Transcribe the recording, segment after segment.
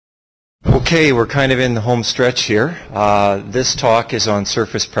Okay, we're kind of in the home stretch here. This talk is on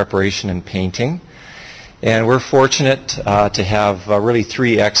surface preparation and painting, and we're fortunate to have really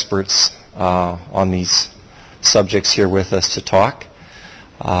three experts on these subjects here with us to talk.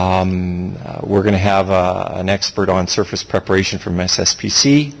 We're going to have an expert on surface preparation from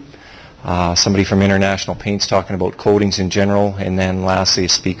SSPC, somebody from International Paints talking about coatings in general, and then lastly a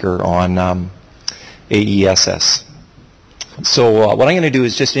speaker on AESS. So what I'm going to do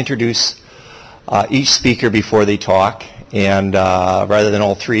is just introduce each speaker before they talk, and rather than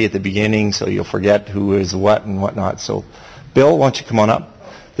all three at the beginning, so you'll forget who is what and whatnot. So Bill, why don't you come on up?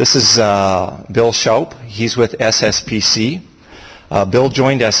 This is Bill Schaup. He's with SSPC. Bill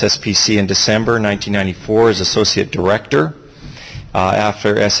joined SSPC in December 1994 as Associate Director.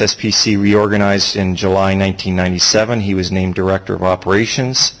 After SSPC reorganized in July 1997, he was named Director of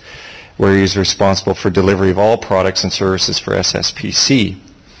Operations, where he is responsible for delivery of all products and services for SSPC.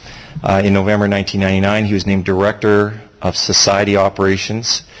 In November 1999, he was named Director of Society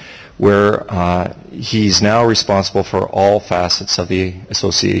Operations, where he's now responsible for all facets of the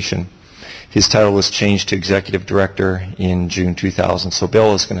association. His title was changed to Executive Director in June 2000. So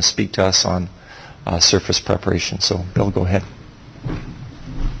Bill is going to speak to us on surface preparation. So Bill, go ahead.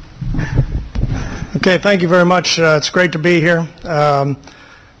 Okay, thank you very much. It's great to be here.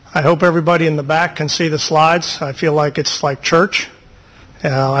 I hope everybody in the back can see the slides. I feel like it's like church.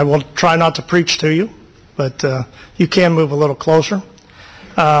 I will try not to preach to you, but you can move a little closer.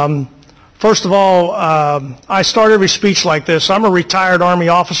 First of all, I start every speech like this. I'm a retired Army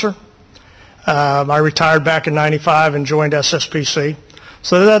officer. I retired back in '95 and joined SSPC.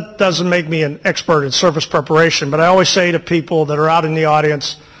 So that doesn't make me an expert in surface preparation, but I always say to people that are out in the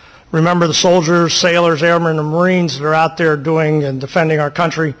audience, remember the soldiers, sailors, airmen, and Marines that are out there doing and defending our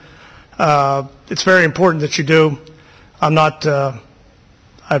country. It's very important that you do. I'm not,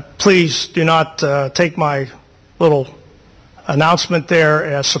 please do not take my little announcement there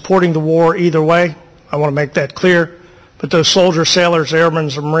as supporting the war either way. I want to make that clear. But those soldiers, sailors,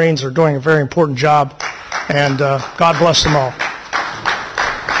 airmen, and Marines are doing a very important job, and God bless them all.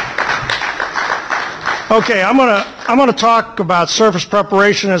 Okay, I'm gonna talk about surface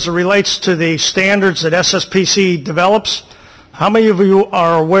preparation as it relates to the standards that SSPC develops. How many of you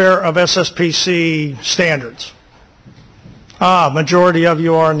are aware of SSPC standards? Majority of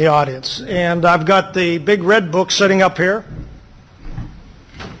you are in the audience. And I've got the big red book sitting up here.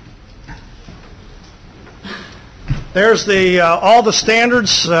 There's all the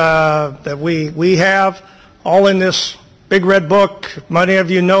standards that we have, all in this big red book. Many of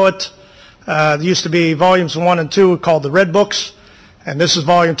you know it. There used to be volumes 1 and 2 called the Red Books, and this is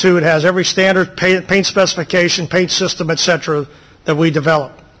volume 2. It has every standard, paint specification, paint system, etc. that we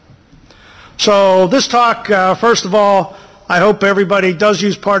develop. So this talk, first of all, I hope everybody does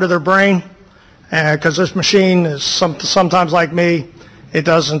use part of their brain, because this machine is sometimes like me, it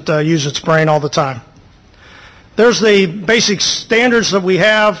doesn't use its brain all the time. There's the basic standards that we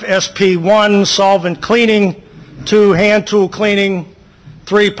have: SP1, solvent cleaning; 2, hand tool cleaning;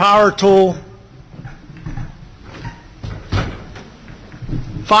 3, power tool;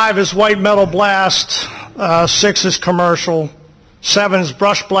 5 is white metal blast; 6 is commercial; 7 is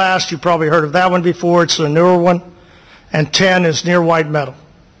brush blast. You probably heard of that one before. It's a newer one. And 10 is near white metal.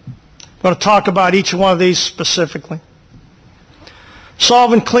 I'm going to talk about each one of these specifically.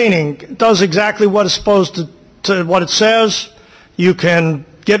 Solvent cleaning does exactly what it's supposed to what it says. You can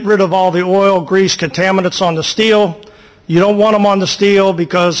get rid of all the oil, grease, contaminants on the steel. You don't want them on the steel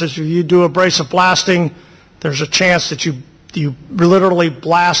because as you do abrasive blasting, there's a chance that you literally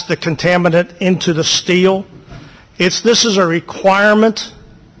blast the contaminant into the steel. This is a requirement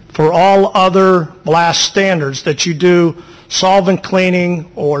for all other blast standards that you do solvent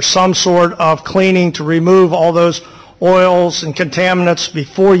cleaning or some sort of cleaning to remove all those oils and contaminants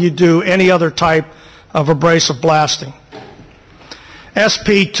before you do any other type of abrasive blasting.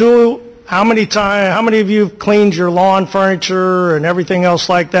 SP2, how many of you have cleaned your lawn furniture and everything else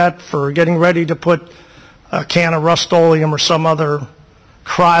like that for getting ready to put a can of Rust-Oleum or some other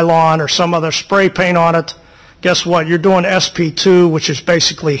Krylon or some other spray paint on it? Guess what? You're doing SP2, which is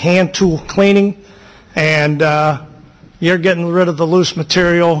basically hand tool cleaning, and you're getting rid of the loose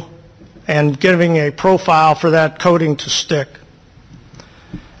material and giving a profile for that coating to stick.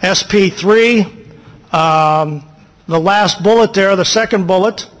 SP3, the last bullet there, the second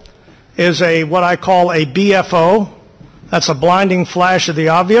bullet, is what I call a BFO. That's a blinding flash of the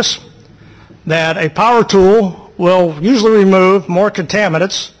obvious, that a power tool will usually remove more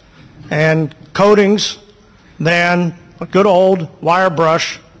contaminants and coatings than a good old wire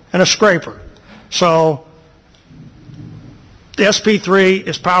brush and a scraper. So SP3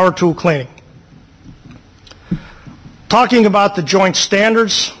 is power tool cleaning. Talking about the joint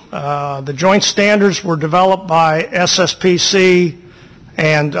standards, the joint standards were developed by SSPC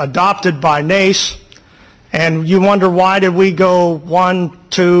and adopted by NACE. And you wonder, why did we go 1,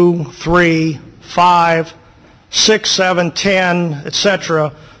 2, 3, 5, 6, 7, 10,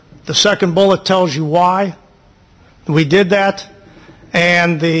 etc. The second bullet tells you why we did that.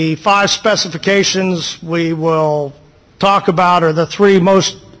 And the 5 specifications we will talk about are the 3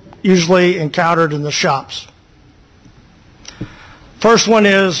 most usually encountered in the shops. First one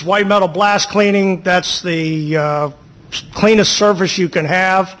is white metal blast cleaning. That's the cleanest surface you can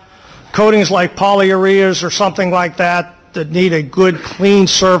have. Coatings like polyureas or something like that that need a good clean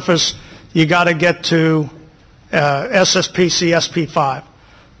surface, you got to get to SSPC SP5.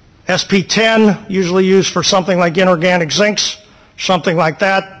 SP10 usually used for something like inorganic zincs, something like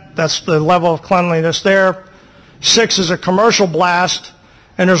that. That's the level of cleanliness there. 6 is a commercial blast,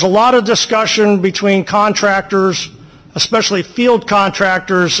 and there's a lot of discussion between contractors, especially field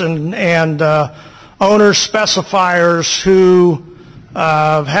contractors and owners, specifiers who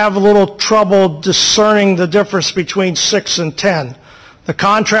have a little trouble discerning the difference between 6 and 10. The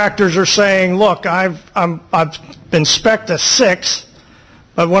contractors are saying, look, I've been spec'd a 6,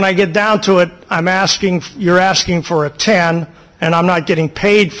 but when I get down to it, you're asking for a 10, and I'm not getting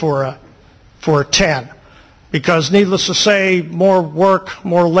paid for a 10. Because needless to say, more work,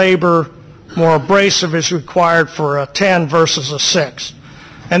 more labor, more abrasive is required for a 10 versus a 6.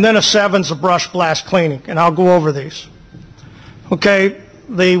 And then a 7 is a brush blast cleaning, and I'll go over these. Okay,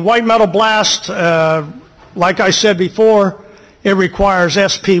 the white metal blast, like I said before, it requires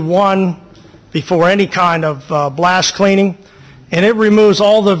SP1 before any kind of blast cleaning, and it removes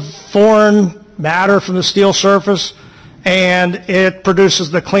all the foreign matter from the steel surface, and it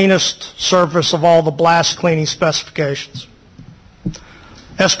produces the cleanest surface of all the blast cleaning specifications.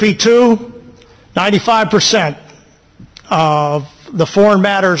 SP2, 95% of the foreign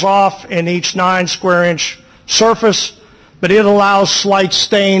matter is off in each 9 square inch surface, but it allows slight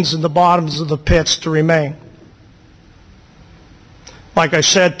stains in the bottoms of the pits to remain. Like I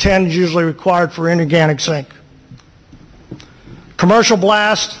said, 10 is usually required for inorganic zinc. Commercial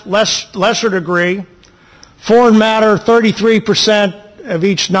blast, lesser degree. Foreign matter, 33% of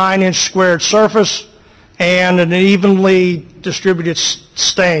each 9-inch squared surface, and an evenly distributed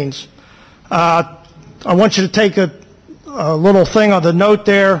stains. I want you to take a little thing on the note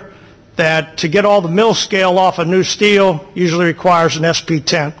there, that to get all the mill scale off of new steel usually requires an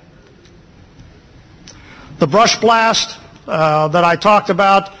SP10. The brush blast that I talked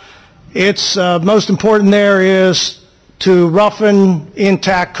about, it's most important there is to roughen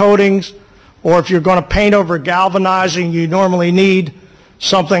intact coatings, or if you're going to paint over galvanizing, you normally need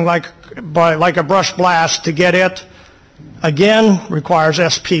something like a brush blast to get it. Again, requires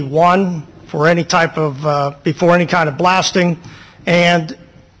SP1 for any type of, before any kind of blasting, and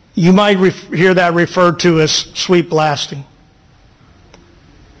you might hear that referred to as sweep blasting.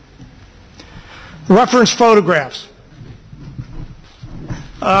 Reference photographs.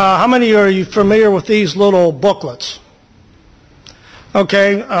 How many are you familiar with these little booklets?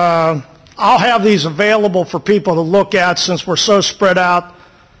 Okay, I'll have these available for people to look at since we're so spread out.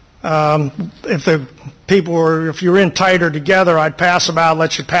 If you're in tighter together, I'd pass them out,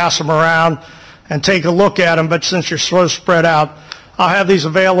 let you pass them around and take a look at them, but since you're so spread out, I'll have these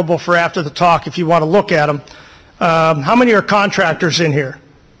available for after the talk if you want to look at them. How many are contractors in here?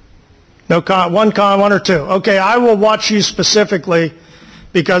 No one or two. Okay, I will watch you specifically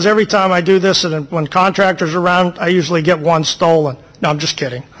because every time I do this and when contractors are around, I usually get one stolen. No, I'm just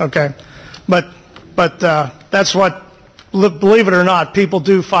kidding, okay? But that's what, believe it or not, people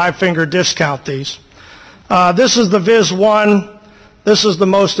do 5-finger discount these. This is the Viz 1. This is the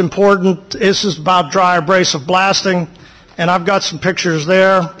most important. This is about dry abrasive blasting, and I've got some pictures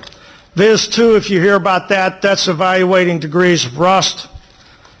there. Viz 2, if you hear about that, that's evaluating degrees of rust.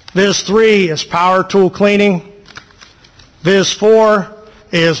 Viz 3 is power tool cleaning. Viz 4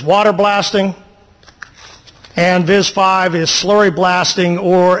 is water blasting. And Viz 5 is slurry blasting,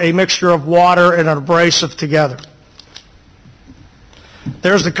 or a mixture of water and an abrasive together.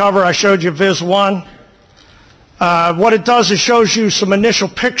 There's the cover I showed you, Viz 1. What it does is shows you some initial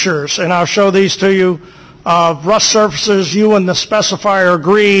pictures, and I'll show these to you, of rust surfaces. You and the specifier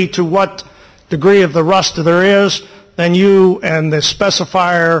agree to what degree of the rust there is. Then you and the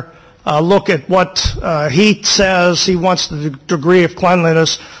specifier look at what he says he wants the degree of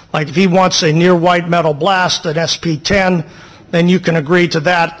cleanliness. Like if he wants a near white metal blast at SP10, then you can agree to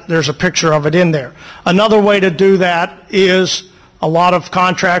that. There's a picture of it in there. Another way to do that is a lot of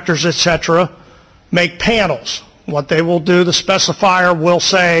contractors, etc., make panels. what they will do, the specifier will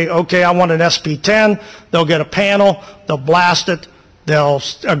say, okay, I want an SP10. They'll get a panel, they'll blast it, they'll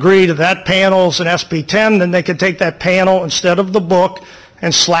agree to that panel as an SP10, then they can take that panel instead of the book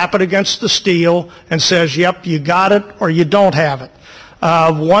and slap it against the steel and says, yep, you got it or you don't have it.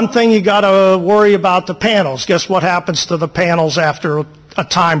 One thing you got to worry about the panels. Guess what happens to the panels after a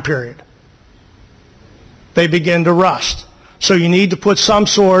time period? They begin to rust. So you need to put some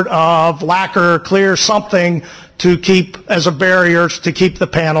sort of lacquer, clear, something to keep as a barrier to keep the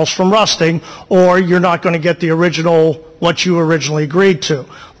panels from rusting, or you're not going to get the original, what you originally agreed to.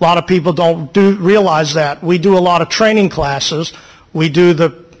 A lot of people don't realize that. We do a lot of training classes. We do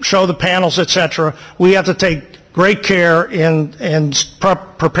show the panels, etc. We have to take great care in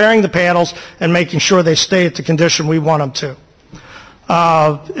preparing the panels and making sure they stay at the condition we want them to.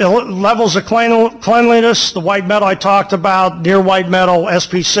 Levels of cleanliness, the white metal I talked about, near white metal,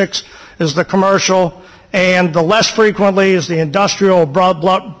 SP6 is the commercial, and the less frequently is the industrial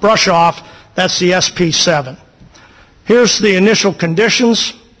brush off, that's the SP7. Here's the initial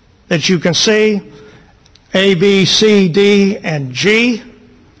conditions that you can see, A, B, C, D, and G.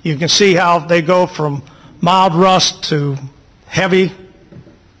 You can see how they go from mild rust to heavy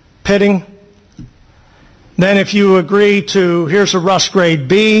pitting. Then if you agree to, here's a rust grade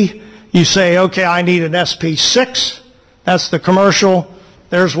B, you say, okay, I need an SP6. That's the commercial.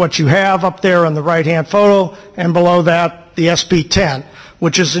 There's what you have up there on the right-hand photo, and below that, the SP10,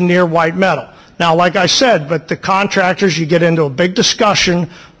 which is a near white metal. Now, like I said, but the contractors, you get into a big discussion,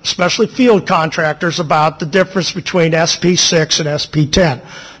 especially field contractors, about the difference between SP6 and SP10.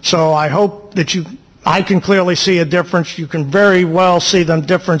 So I hope that I can clearly see a difference. You can very well see the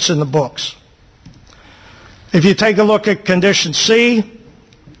difference in the books. If you take a look at condition C,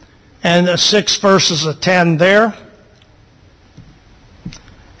 and a 6 versus a 10 there,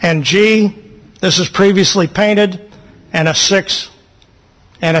 and G, this is previously painted, and a 6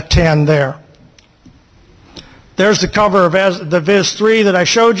 and a 10 there. There's the cover of the Viz 3 that I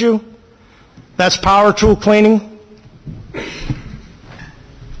showed you. That's power tool cleaning.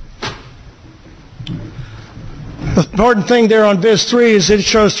 The important thing there on Viz 3 is it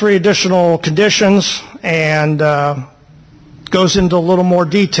shows 3 additional conditions and goes into a little more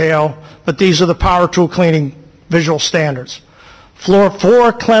detail, but these are the power tool cleaning visual standards. Floor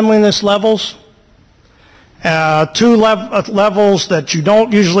 4 cleanliness levels. 2 levels that you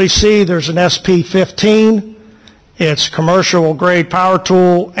don't usually see. There's an SP15. It's commercial grade power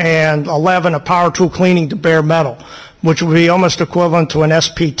tool, and 11 a power tool cleaning to bare metal, which would be almost equivalent to an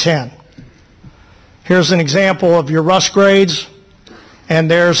SP10. Here's an example of your rust grades,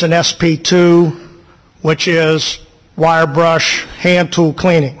 and there's an SP2, which is wire brush hand tool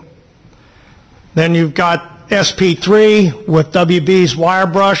cleaning. Then you've got SP3 with WB's wire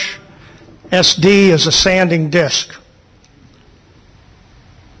brush. SD is a sanding disc.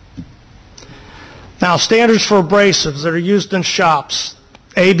 Now, standards for abrasives that are used in shops,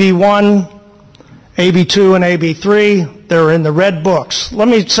 AB1, AB2, and AB3, they're in the red books. Let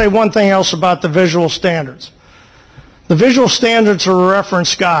me say one thing else about the visual standards. The visual standards are a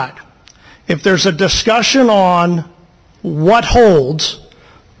reference guide. If there's a discussion on what holds,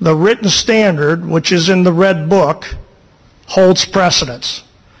 the written standard, which is in the red book, holds precedence.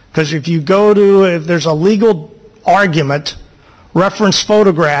 Because if there's a legal argument, reference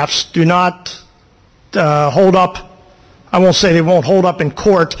photographs do not hold up. I won't say they won't hold up in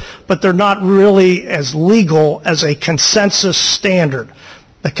court, but they're not really as legal as a consensus standard.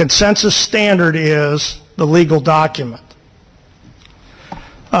 The consensus standard is the legal document.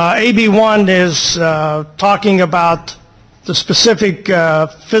 AB1 is talking about the specific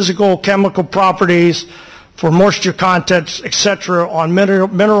physical, chemical properties for moisture content, etc., on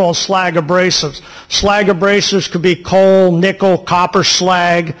mineral and slag abrasives. Slag abrasives could be coal, nickel, copper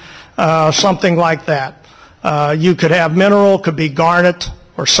slag, something like that. You could have mineral, could be garnet,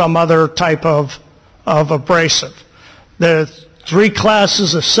 or some other type of abrasive. The 3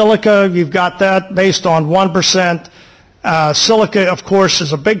 classes of silica, you've got that based on 1%. Silica, of course,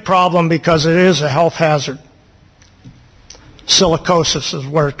 is a big problem because it is a health hazard. Silicosis is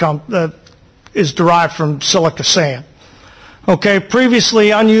where it is derived from silica sand. Okay,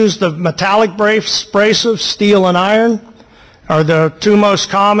 previously unused, the metallic abrasives, steel and iron, are the 2 most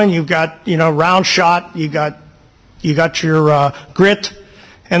common. You've got, round shot, you got your grit,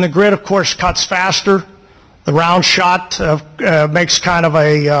 and the grit, of course, cuts faster. The round shot makes kind of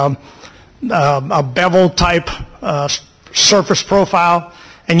a bevel type surface profile,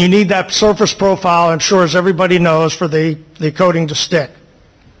 and you need that surface profile, I'm sure, as everybody knows, for the coating to stick.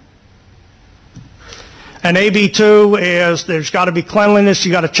 And AB2 is there's got to be cleanliness.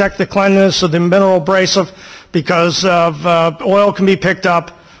 You got to check the cleanliness of the mineral abrasive because of oil can be picked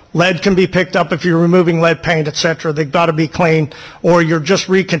up, lead can be picked up if you're removing lead paint, etc. They've got to be clean, or you're just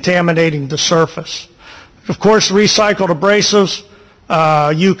recontaminating the surface. Of course, recycled abrasives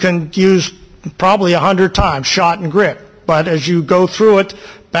you can use probably 100 times, shot and grit. But as you go through it,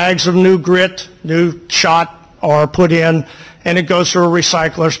 bags of new grit, new shot are put in, and it goes through a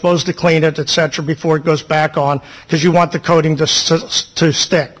recycler, supposed to clean it, etc., before it goes back on, because you want the coating to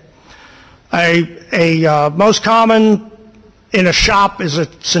stick. Most common in a shop is a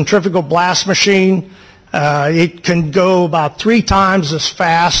centrifugal blast machine. It can go about 3 times as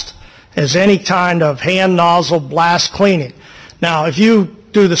fast as any kind of hand nozzle blast cleaning. Now, if you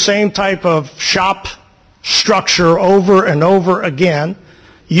do the same type of shop structure over and over again,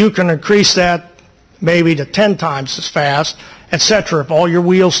 you can increase that maybe to 10 times as fast, etc., if all your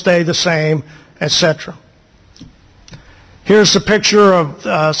wheels stay the same, etc. Here's a picture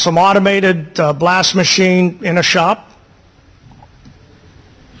of some automated blast machine in a shop.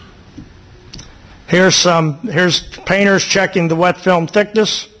 Here's painters checking the wet film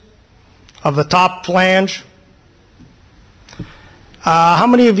thickness of the top flange. How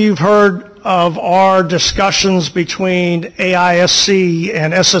many of you have heard of our discussions between AISC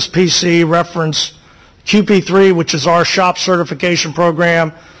and SSPC reference QP3, which is our shop certification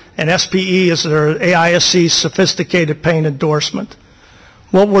program, and SPE is their AISC sophisticated paint endorsement?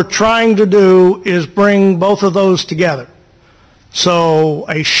 What we're trying to do is bring both of those together. So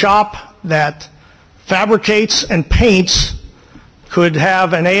a shop that fabricates and paints could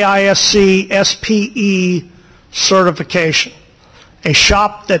have an AISC SPE certification. A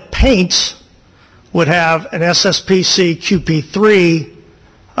shop that paints would have an SSPC QP3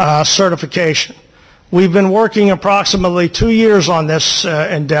 certification. We've been working approximately 2 years on this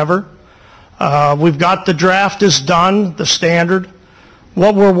endeavor. We've got the draft is done, the standard.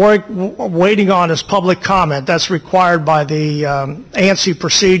 What we're waiting on is public comment. That's required by the ANSI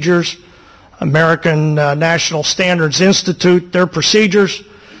procedures, American National Standards Institute, their procedures.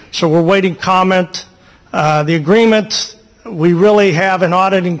 So we're waiting comment. The agreement, we really have in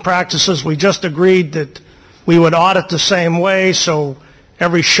auditing practices, we just agreed that we would audit the same way, so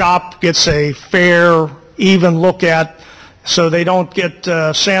every shop gets a fair, even look at, so they don't get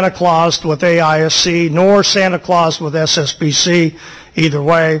Santa Claus with AISC nor Santa Claus with SSPC. Either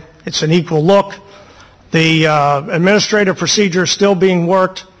way, it's an equal look. The administrative procedure is still being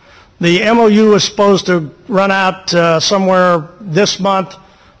worked. The MOU is supposed to run out somewhere this month.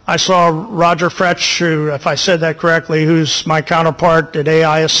 I saw Roger Fretch, who, if I said that correctly, who's my counterpart at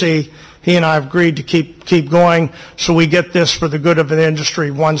AISC. He and I have agreed to keep going, so we get this for the good of the industry,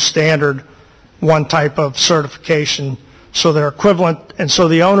 one standard, one type of certification, so they're equivalent, and so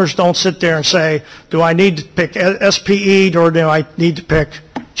the owners don't sit there and say, do I need to pick SPE or do I need to pick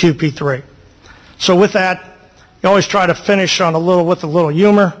QP3? So with that, you always try to finish with a little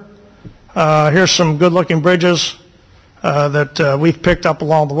humor. Here's some good-looking bridges that we've picked up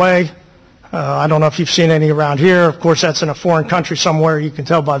along the way. I don't know if you've seen any around here. Of course, that's in a foreign country somewhere. You can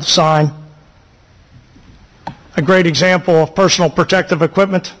tell by the sign. A great example of personal protective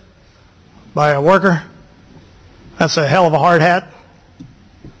equipment by a worker. That's a hell of a hard hat.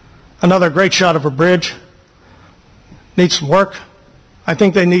 Another great shot of a bridge. Needs some work. I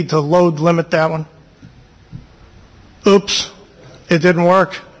think they need to load limit that one. Oops, it didn't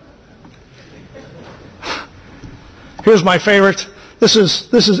work. Here's my favorite. This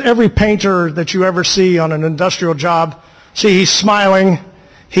is every painter that you ever see on an industrial job. See, he's smiling.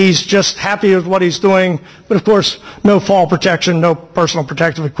 He's just happy with what he's doing. But of course, no fall protection, no personal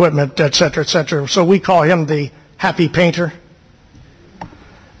protective equipment, et cetera, et cetera. So we call him the happy painter.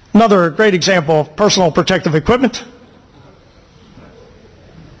 Another great example of personal protective equipment.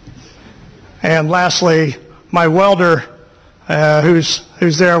 And lastly, my welder, who's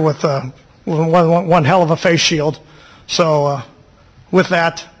there with one hell of a face shield. So with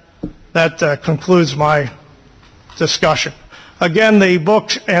that concludes my discussion. Again, the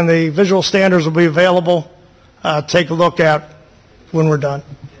book and the visual standards will be available. Take a look at when we're done.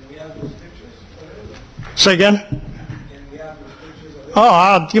 Can we have those pictures? Say again? Can we have those pictures?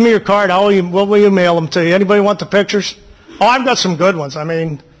 Oh, give me your card. We'll email them to you. Anybody want the pictures? Oh, I've got some good ones. I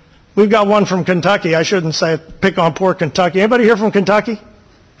mean, we've got one from Kentucky. I shouldn't say pick on poor Kentucky. Anybody here from Kentucky?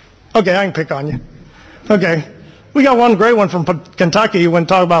 Okay, I can pick on you. Okay. We got one great one from Kentucky when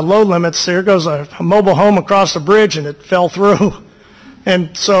talking about load limits. Here goes a mobile home across the bridge and it fell through.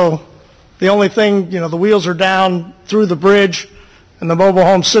 And so the only thing, the wheels are down through the bridge and the mobile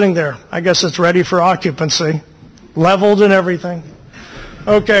home's sitting there. I guess it's ready for occupancy, leveled and everything.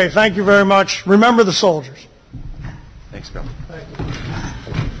 Okay, thank you very much. Remember the soldiers. Thanks, Bill.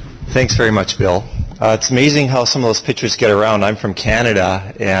 Thanks very much, Bill. It's amazing how some of those pictures get around. I'm from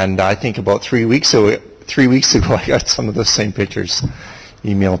Canada, and I think about 3 weeks ago, I got some of those same pictures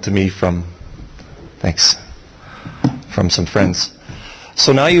emailed to me from some friends.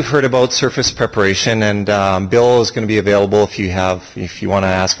 So now you've heard about surface preparation, and Bill is going to be available if you want to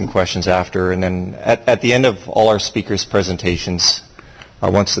ask him questions after. And then at the end of all our speakers' presentations,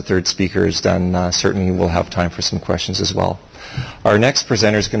 once the third speaker is done, certainly we'll have time for some questions as well. Our next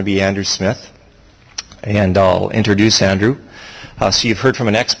presenter is going to be Andrew Smith, and I'll introduce Andrew. So you've heard from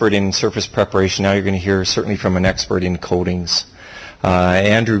an expert in surface preparation. Now you're going to hear certainly from an expert in coatings.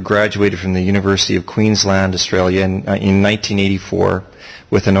 Andrew graduated from the University of Queensland, Australia in 1984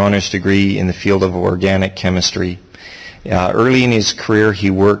 with an honours degree in the field of organic chemistry. Early in his career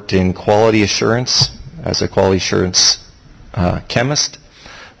he worked in quality assurance as a quality assurance chemist,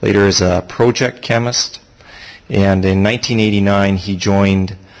 later as a project chemist, and in 1989 he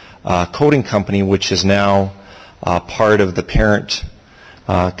joined a coating company which is now part of the parent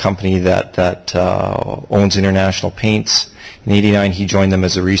company that owns International Paints. In 1989 he joined them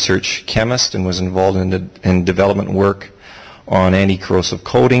as a research chemist and was involved in development work on anti-corrosive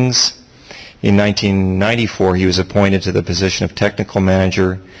coatings. In 1994 he was appointed to the position of technical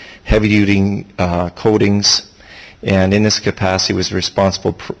manager, heavy-duty coatings, and in this capacity was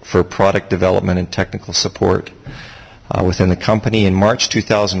responsible for product development and technical support within the company. In March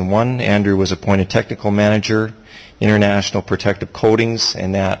 2001 Andrew was appointed technical manager, International Protective Coatings,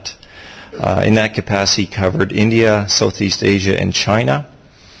 and in that capacity covered India, Southeast Asia, and China.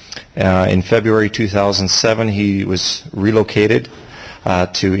 In February 2007 he was relocated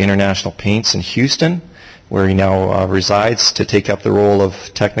to International Paints in Houston, where he now resides, to take up the role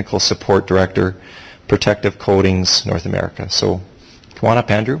of Technical Support Director, Protective Coatings, North America. So come on up,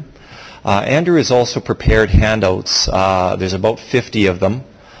 Andrew. Andrew has also prepared handouts. There's about 50 of them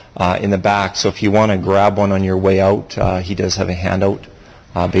in the back, so if you want to grab one on your way out, he does have a handout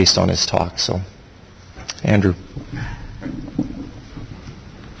based on his talk. So, Andrew.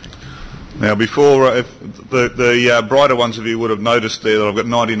 Now, before, the brighter ones of you would have noticed there that I've got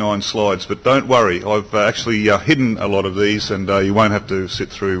 99 slides, but don't worry, I've actually hidden a lot of these, and you won't have to sit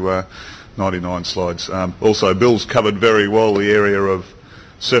through 99 slides. Also, Bill's covered very well the area of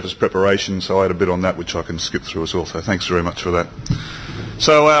surface preparation, so I had a bit on that which I can skip through as well, so thanks very much for that.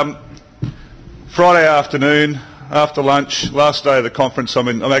 So, Friday afternoon, after lunch, last day of the conference,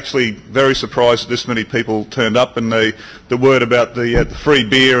 I'm actually very surprised that this many people turned up, and the word about the free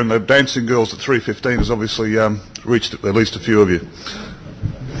beer and the dancing girls at 3:15 has obviously reached at least a few of you.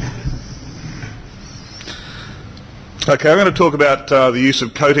 Okay, I'm going to talk about the use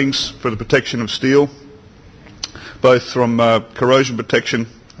of coatings for the protection of steel, both from corrosion protection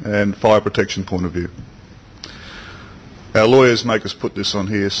and fire protection point of view. Our lawyers make us put this on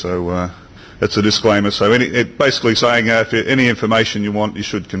here, so that's a disclaimer. So basically saying if any information you want, you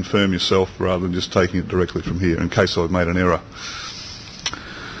should confirm yourself rather than just taking it directly from here, in case I've made an error.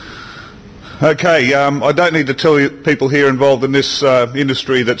 Okay, I don't need to tell you people here involved in this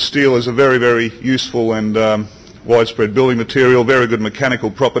industry that steel is a very, very useful and widespread building material, very good mechanical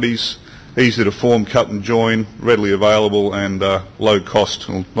properties, easy to form, cut and join, readily available, and low cost.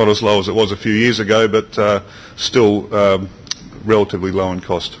 Well, not as low as it was a few years ago, but still relatively low in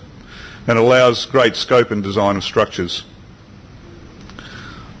cost. And allows great scope and design of structures.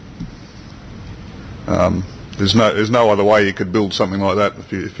 There's no other way you could build something like that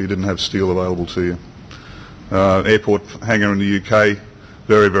if you didn't have steel available to you. Airport hangar in the UK,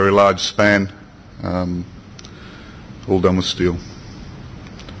 very, very large span, all done with steel.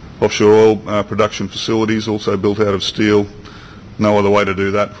 Offshore oil production facilities also built out of steel. No other way to do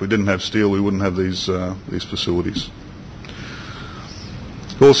that. If we didn't have steel, we wouldn't have these facilities.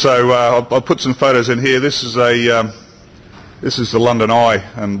 Also, I'll put some photos in here. This is the London Eye,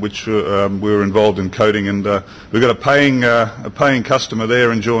 and which we were involved in coating, and we've got a paying customer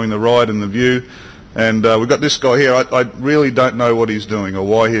there enjoying the ride and the view, and we've got this guy here. I really don't know what he's doing or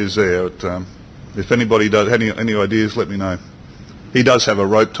why he's there. But, if anybody does have any ideas, let me know. He does have a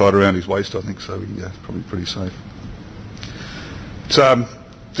rope tied around his waist, I think, so yeah, probably pretty safe. So,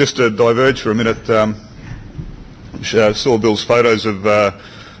 just to diverge for a minute, saw Bill's photos of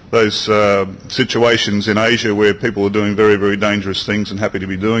those situations in Asia where people are doing very, very dangerous things and happy to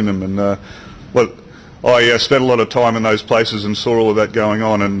be doing them. And I spent a lot of time in those places and saw all of that going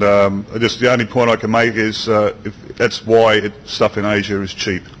on. And just the only point I can make is that's why stuff in Asia is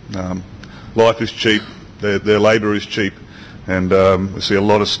cheap. Life is cheap, their labour is cheap, and we see a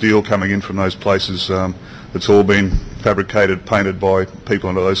lot of steel coming in from those places. It's all been fabricated, painted by people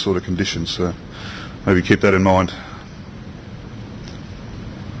under those sort of conditions. So maybe keep that in mind.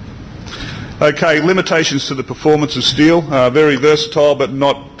 Okay, limitations to the performance of steel. Very versatile but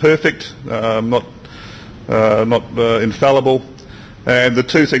not perfect, not infallible. And the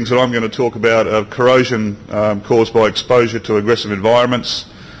two things that I'm going to talk about are corrosion caused by exposure to aggressive environments,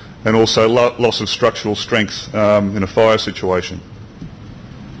 and also loss of structural strength in a fire situation.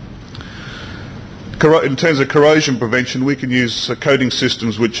 In terms of corrosion prevention, we can use coating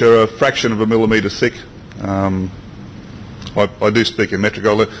systems which are a fraction of a millimetre thick. I do speak in metric.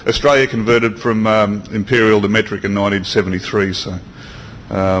 Australia converted from imperial to metric in 1973, so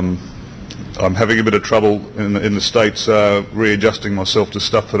I'm having a bit of trouble in the States readjusting myself to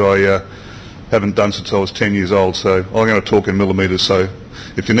stuff that I haven't done since I was 10 years old, so I'm going to talk in millimetres, so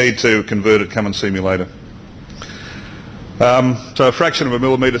if you need to convert it, come and see me later. So a fraction of a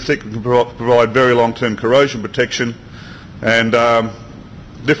millimetre thick can provide very long-term corrosion protection, and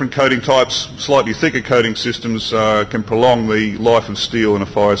different coating types, slightly thicker coating systems can prolong the life of steel in a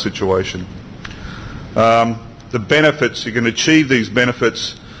fire situation. The benefits, you can achieve these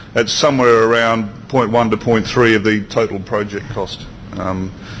benefits at somewhere around 0.1 to 0.3 of the total project cost.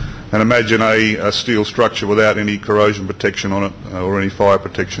 And imagine a steel structure without any corrosion protection on it or any fire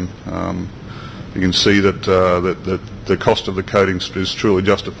protection. You can see that the cost of the coating is truly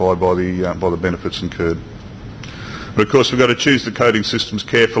justified by the benefits incurred. But of course we've got to choose the coating systems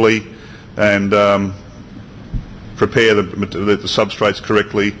carefully and prepare the substrates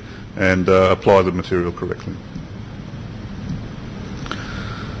correctly and apply the material correctly.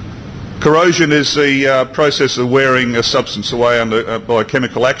 Corrosion is the process of wearing a substance away by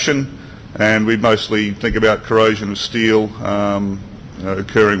chemical action, and we mostly think about corrosion of steel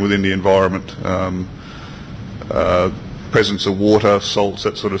occurring within the environment. Presence of water, salts,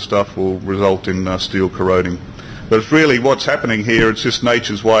 that sort of stuff will result in steel corroding. But it's really what's happening here, it's just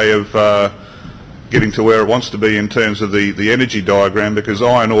nature's way of getting to where it wants to be in terms of the energy diagram, because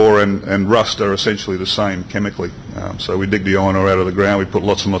iron ore and rust are essentially the same chemically. So we dig the iron ore out of the ground, we put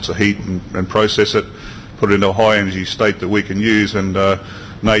lots and lots of heat and process it, put it into a high energy state that we can use, and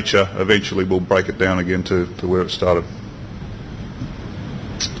nature eventually will break it down again to where it started.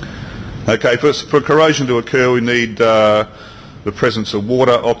 Okay, for corrosion to occur we need the presence of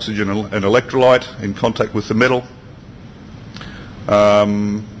water, oxygen and electrolyte in contact with the metal.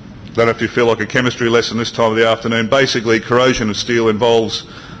 Don't know if you feel like a chemistry lesson this time of the afternoon. Basically, corrosion of steel involves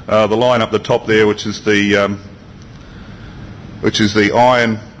the line up the top there, which is the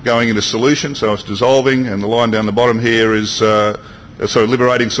iron going into solution, so it's dissolving, and the line down the bottom here is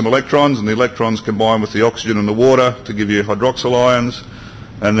liberating some electrons, and the electrons combine with the oxygen and the water to give you hydroxyl ions,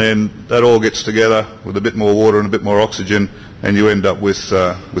 and then that all gets together with a bit more water and a bit more oxygen, and you end up with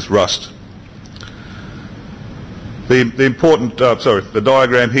rust. The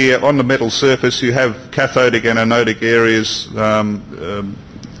diagram here, on the metal surface you have cathodic and anodic areas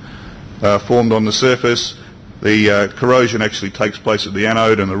formed on the surface. The corrosion actually takes place at the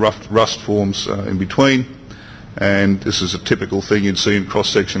anode, and the rust forms in between. And this is a typical thing you'd see in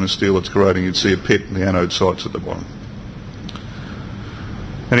cross-section of steel that's corroding. You'd see a pit and the anode sites at the bottom.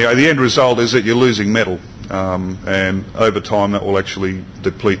 Anyway, the end result is that you're losing metal, and over time that will actually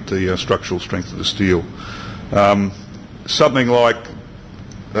deplete the structural strength of the steel. Something like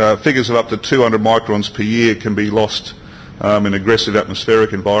figures of up to 200 microns per year can be lost in aggressive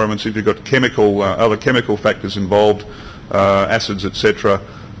atmospheric environments. If you've got other chemical factors involved, acids, etc.,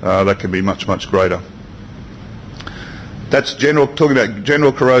 that can be much, much greater. That's talking about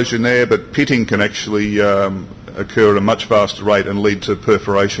general corrosion there, but pitting can actually occur at a much faster rate and lead to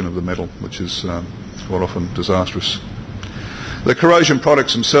perforation of the metal, which is quite often disastrous. The corrosion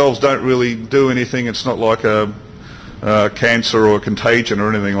products themselves don't really do anything. It's not like a cancer or a contagion or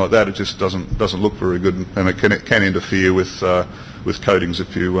anything like that. It just doesn't look very good, and it can interfere with coatings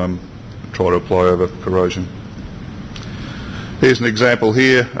if you try to apply over corrosion. Here's an example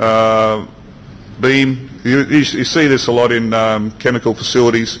here. Beam. You see this a lot in chemical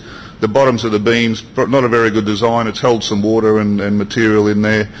facilities. The bottoms of the beams, not a very good design. It's held some water and material in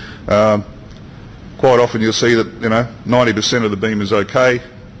there. Quite often you'll see that 90% of the beam is okay,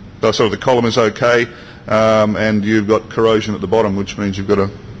 the column is okay, and you've got corrosion at the bottom, which means you've got to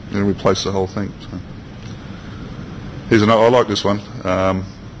replace the whole thing. So. Here's I like this one. You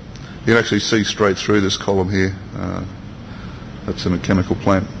can actually see straight through this column here. That's in a chemical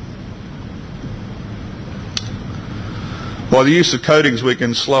plant. By the use of coatings we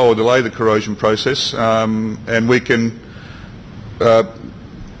can slow or delay the corrosion process, and we can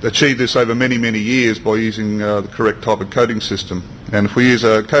achieve this over many, many years by using the correct type of coating system. And if we use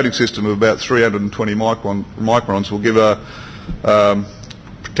a coating system of about 320 microns, we'll give a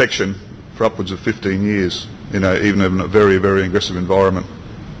protection for upwards of 15 years, even in a very, very aggressive environment.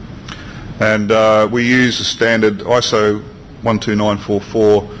 And we use the standard ISO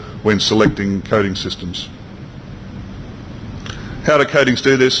 12944 when selecting coating systems. How do coatings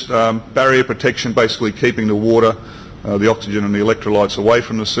do this? Barrier protection, basically keeping the water, the oxygen and the electrolytes away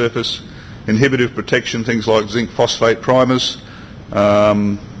from the surface. Inhibitive protection, things like zinc phosphate primers,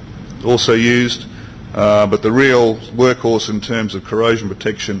 also used. But the real workhorse in terms of corrosion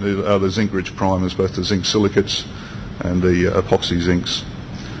protection are the zinc-rich primers, both the zinc silicates and the epoxy zincs.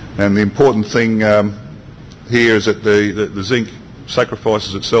 And the important thing here is that the zinc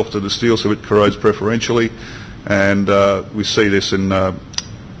sacrifices itself to the steel, so it corrodes preferentially, and we see this in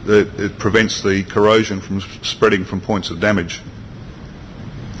it prevents the corrosion from spreading from points of damage.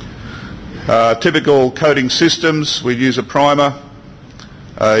 Typical coating systems, we use a primer,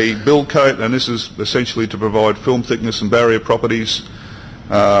 a build coat, and this is essentially to provide film thickness and barrier properties.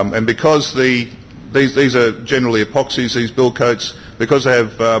 And because these are generally epoxies, these build coats, because they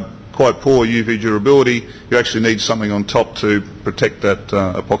have quite poor UV durability, you actually need something on top to protect that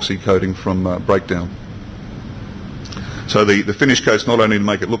epoxy coating from breakdown. So the finish coats not only to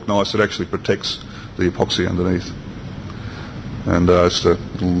make it look nice, it actually protects the epoxy underneath. And just a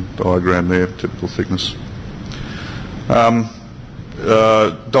little diagram there, typical thickness.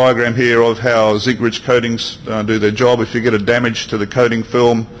 Diagram here of how zinc-rich coatings do their job. If you get a damage to the coating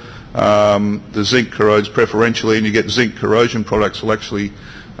film, the zinc corrodes preferentially, and you get zinc corrosion products will actually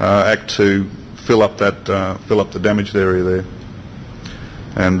act to fill up the damaged area there.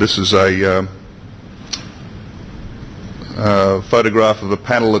 And this is a photograph of a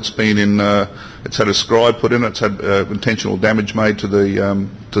panel that's been in. It's had a scribe put in it. It's had intentional damage made to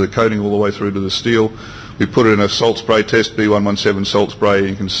the coating all the way through to the steel. We put it in a salt spray test, B117 salt spray, and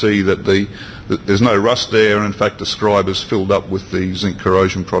you can see that there's no rust there, and in fact the scribe is filled up with the zinc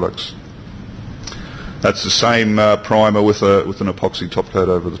corrosion products. That's the same primer with an epoxy top coat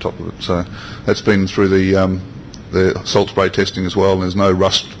over the top of it. So that's been through the salt spray testing as well, and there's no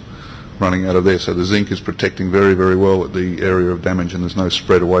rust running out of there. So the zinc is protecting very, very well at the area of damage, and there's no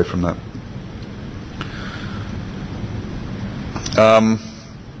spread away from that.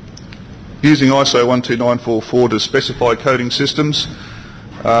 Using ISO 12944 to specify coating systems,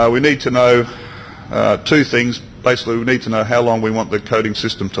 we need to know two things. Basically, we need to know how long we want the coating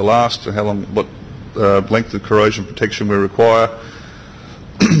system to last, and what length of corrosion protection we require,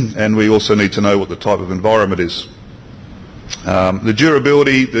 and we also need to know what the type of environment is. The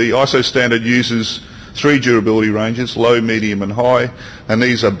durability, the ISO standard uses 3 durability ranges: low, medium and high, and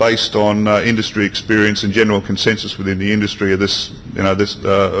these are based on industry experience and general consensus within the industry of this,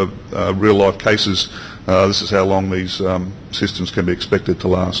 real life cases. This is how long these systems can be expected to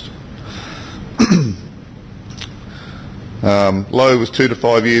last. Low was 2 to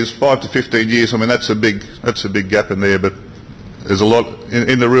 5 years, 5 to 15 years. I mean, that's a big gap in there, but there's a lot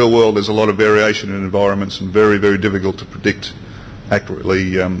in the real world. There's a lot of variation in environments, and very, very difficult to predict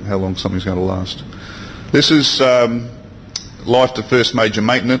accurately how long something's going to last. This is life to first major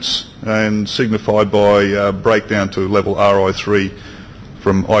maintenance, and signified by breakdown to level RI3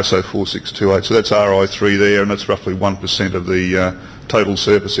 from ISO 4628. So that's RI3 there, and that's roughly 1% of the total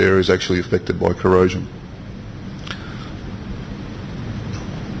surface area is actually affected by corrosion.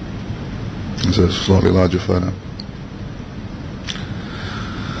 It's a slightly larger photo.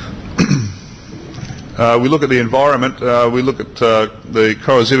 We look at the environment. We look at the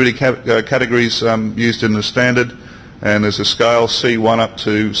corrosivity categories used in the standard, and there's a scale C1 up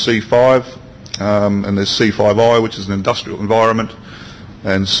to C5, and there's C5I, which is an industrial environment,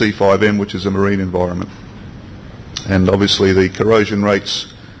 and C5M, which is a marine environment. And obviously the corrosion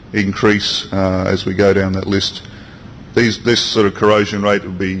rates increase as we go down that list. This sort of corrosion rate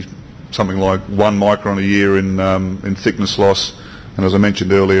would be something like 1 micron a year in thickness loss, and as I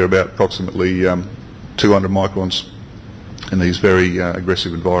mentioned earlier, about approximately 200 microns in these very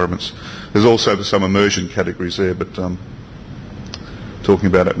aggressive environments. There's also some immersion categories there, but talking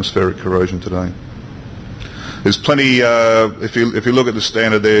about atmospheric corrosion today. There's plenty, if you look at the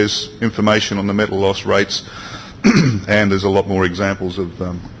standard, there's information on the metal loss rates, and there's a lot more examples of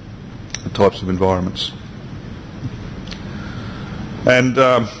the types of environments. And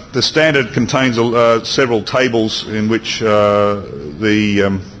the standard contains several tables in which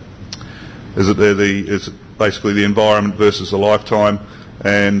is basically the environment versus the lifetime,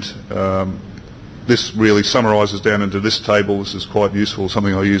 and this really summarises down into this table. This is quite useful,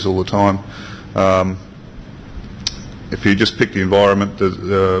 something I use all the time. If you just pick the environment,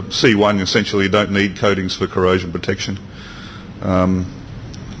 the C1, essentially you don't need coatings for corrosion protection.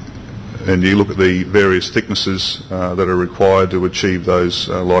 And you look at the various thicknesses that are required to achieve those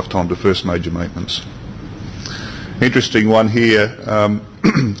lifetime to first major maintenance. Interesting one here.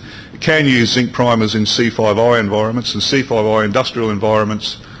 can use zinc primers in C5I environments, and C5I industrial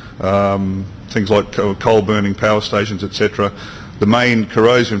environments, things like coal burning power stations, etc. The main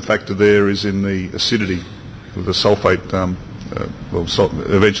corrosion factor there is in the acidity of the sulfate,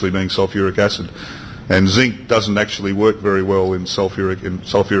 eventually being sulfuric acid. And zinc doesn't actually work very well in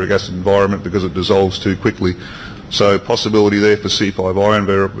sulfuric acid environment because it dissolves too quickly. So possibility there for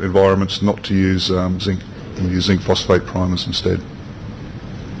C5I environments not to use zinc. We use zinc phosphate primers instead.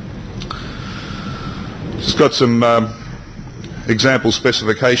 Just got some example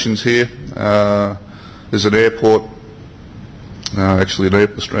specifications here. There's an airport, actually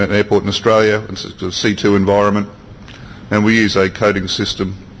an airport in Australia. It's a C2 environment, and we use a coating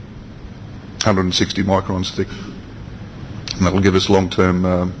system 160 microns thick, and that will give us long-term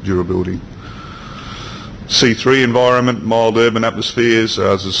durability. C3 environment, mild urban atmospheres.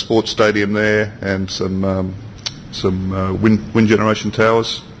 There's a sports stadium there and some wind generation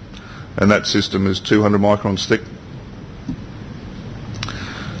towers, and that system is 200 microns thick.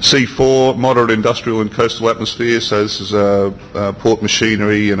 C4, moderate industrial and coastal atmosphere, so this is port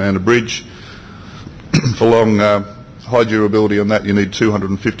machinery and a bridge. For long high durability on that, you need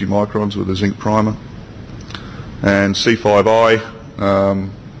 250 microns with a zinc primer. And C5I,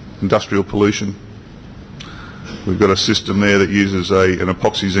 industrial pollution. We've got a system there that uses an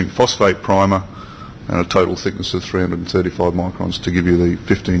epoxy zinc phosphate primer and a total thickness of 335 microns to give you the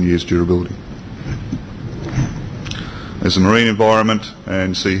 15 years durability. There's a marine environment,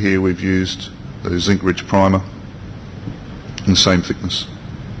 and see here we've used the zinc-rich primer in the same thickness.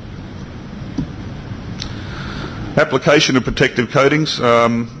 Application of protective coatings.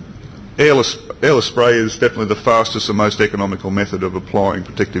 Airless spray is definitely the fastest and most economical method of applying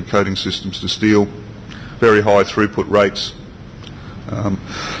protective coating systems to steel. Very high throughput rates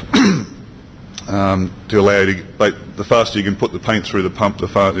to allow you to, the faster you can put the paint through the pump, the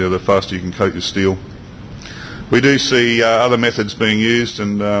faster you can coat your steel. We do see other methods being used,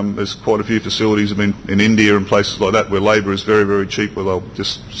 and there's quite a few facilities in India and places like that where labour is very, very cheap, where they'll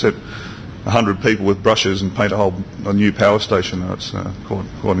just set 100 people with brushes and paint a new power station. It's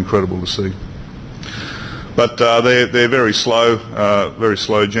quite incredible to see. But they're very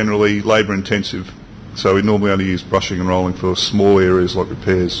slow generally, labour intensive. So we normally only use brushing and rolling for small areas like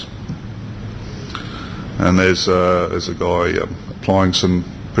repairs. And there's a guy applying some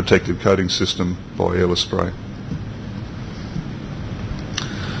protective coating system by airless spray.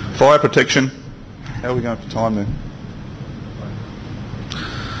 Fire protection. How are we going for time there?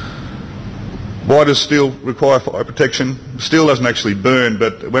 Why does steel require fire protection? Steel doesn't actually burn,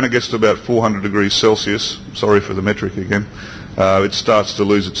 but when it gets to about 400 degrees Celsius, sorry for the metric again, it starts to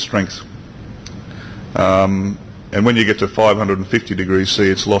lose its strength. And when you get to 550 degrees C,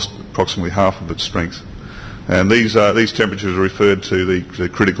 it's lost approximately half of its strength. And these temperatures are referred to the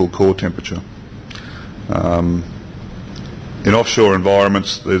critical core temperature. In offshore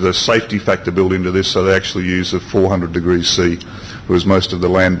environments, there's a safety factor built into this, so they actually use a 400 degrees C, whereas most of the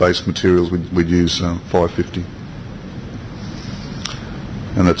land-based materials we'd use 550.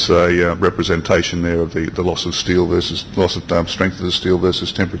 And it's a representation there of the loss of steel versus loss of strength of the steel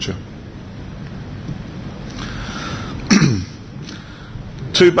versus temperature.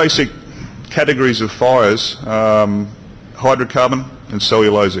 Two basic categories of fires, hydrocarbon and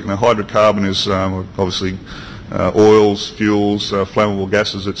cellulosic. Now hydrocarbon is obviously oils, fuels, flammable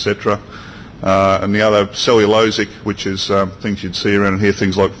gases, etc. And the other cellulosic, which is things you'd see around here,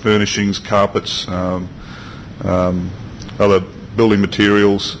 things like furnishings, carpets, other building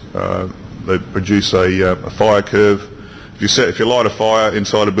materials. They produce a fire curve. If you light a fire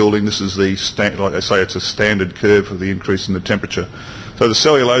inside a building, this is like they say, it's a standard curve for the increase in the temperature. So the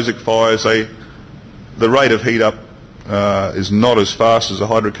cellulosic fires, the rate of heat up is not as fast as a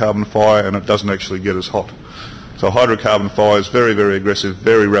hydrocarbon fire, and it doesn't actually get as hot. So a hydrocarbon fire is very, very aggressive,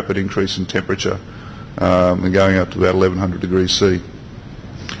 very rapid increase in temperature, and going up to about 1100 degrees C.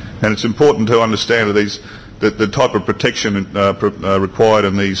 And it's important to understand that the type of protection required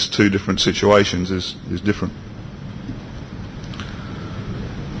in these two different situations is different.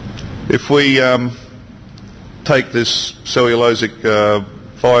 If we take this cellulosic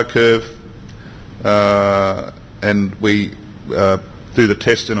fire curve and we do the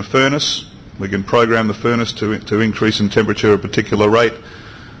test in a furnace, we can program the furnace to increase in temperature at a particular rate.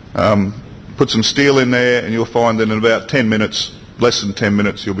 Put some steel in there and you'll find that in about 10 minutes, less than 10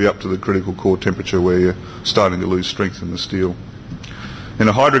 minutes, you'll be up to the critical core temperature where you're starting to lose strength in the steel. In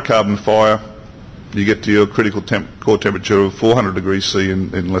a hydrocarbon fire, you get to your critical core temperature of 400 degrees C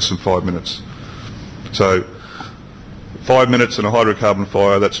in less than 5 minutes. So 5 minutes in a hydrocarbon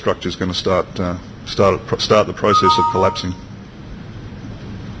fire, that structure is going to start the process of collapsing.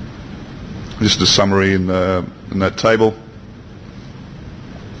 Just a summary in that table.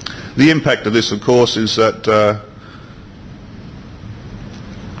 The impact of this, of course, is that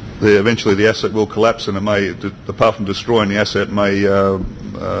eventually the asset will collapse, and it may, apart from destroying the asset, may have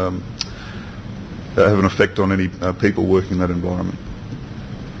an effect on any people working in that environment.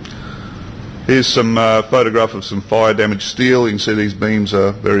 Here's some photograph of some fire damaged steel. You can see these beams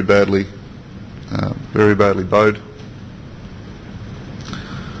are very badly bowed.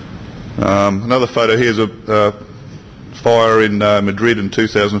 Another photo here is a fire in Madrid in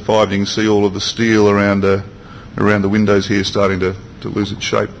 2005. You can see all of the steel around the windows here starting to lose its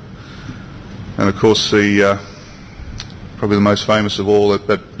shape. And of course, probably the most famous of all,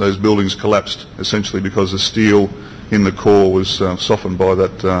 that those buildings collapsed essentially because the steel in the core was softened by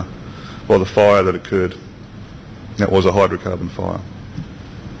the fire that occurred. That was a hydrocarbon fire.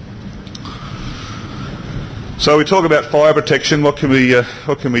 So we talk about fire protection. What can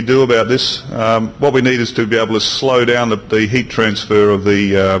we do about this? What we need is to be able to slow down the heat transfer of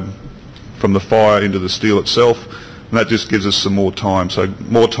from the fire into the steel itself, and that just gives us some more time. So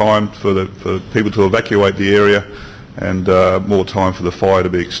more time for people to evacuate the area, and more time for the fire to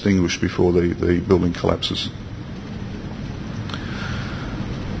be extinguished before the building collapses.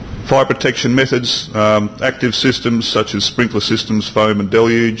 Fire protection methods: active systems such as sprinkler systems, foam and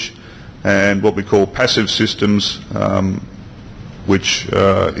deluge, and what we call passive systems, which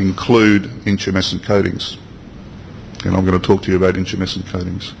include intumescent coatings. And I'm going to talk to you about intumescent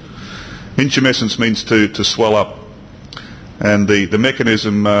coatings. Intumescence means to swell up, and the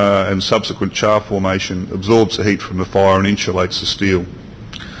mechanism and subsequent char formation absorbs the heat from the fire and insulates the steel.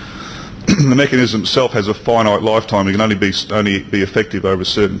 The mechanism itself has a finite lifetime. It can only be effective over a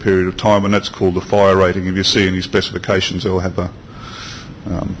certain period of time, and that's called the fire rating. If you see any specifications, they'll have a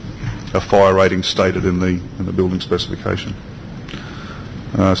fire rating stated in the building specification.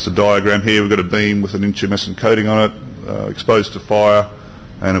 It's the diagram here. We've got a beam with an intumescent coating on it, exposed to fire,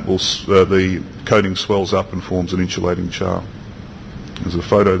 and it will the coating swells up and forms an insulating char. There's a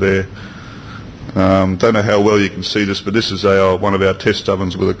photo there. Don't know how well you can see this, but this is one of our test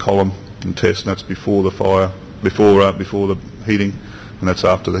ovens with a column and test, and that's before the fire, before the heating, and that's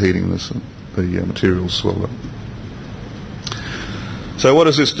after the heating. The materials swell up. So what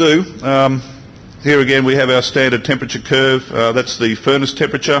does this do? Here again we have our standard temperature curve. That's the furnace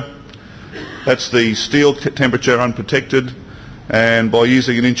temperature. That's the steel temperature unprotected, and by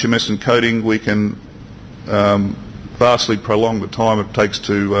using an intumescent coating we can vastly prolong the time it takes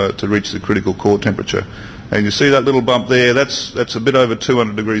to reach the critical core temperature. And you see that little bump there, that's a bit over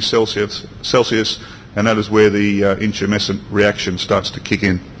 200 degrees Celsius, and that is where the intumescent reaction starts to kick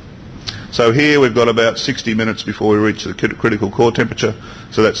in. So here we've got about 60 minutes before we reach the critical core temperature,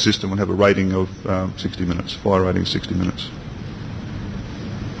 so that system will have a rating of 60 minutes, fire rating 60 minutes.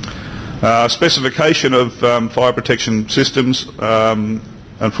 Specification of fire protection systems,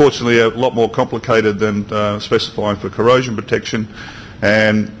 unfortunately a lot more complicated than specifying for corrosion protection,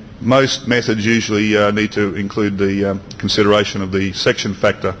 and most methods usually need to include the consideration of the section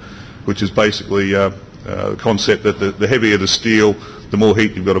factor, which is basically the concept that the heavier the steel, the more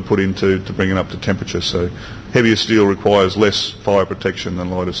heat you've got to put into to bring it up to temperature. So heavier steel requires less fire protection than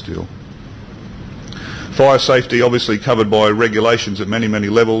lighter steel. Fire safety obviously covered by regulations at many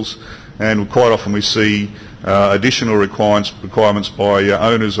levels, and quite often we see additional requirements by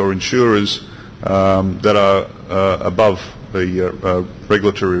owners or insurers that are above the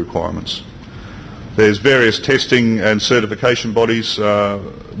regulatory requirements. There's various testing and certification bodies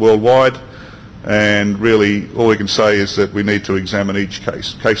worldwide, and really all we can say is that we need to examine each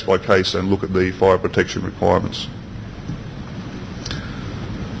case by case, and look at the fire protection requirements.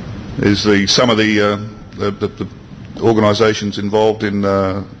 There's some of the organisations involved in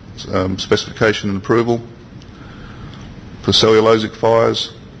specification and approval for cellulosic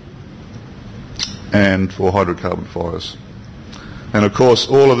fires and for hydrocarbon fires. And of course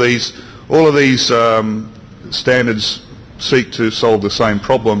all of these standards seek to solve the same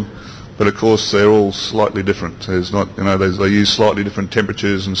problem, but of course they're all slightly different. There's not, they use slightly different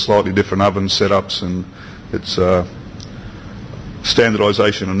temperatures and slightly different oven setups, and it's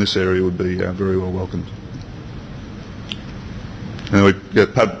standardisation in this area would be very well welcomed. And we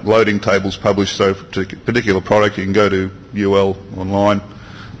get loading tables published, so for a particular product you can go to UL online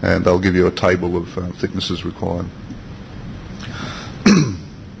and they'll give you a table of thicknesses required.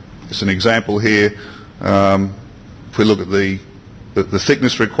 It's an example here. If we look at the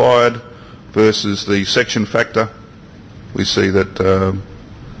thickness required versus the section factor, we see that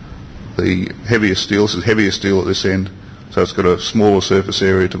the heavier steel, this is heavier steel at this end, so it's got a smaller surface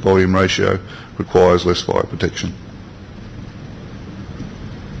area to volume ratio, requires less fire protection.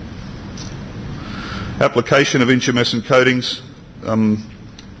 Application of intumescent coatings,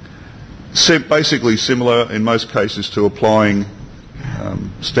 basically similar in most cases to applying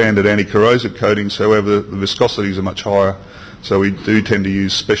standard anti-corrosive coatings. However, the viscosities are much higher, so we do tend to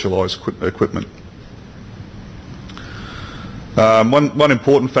use specialised equipment. One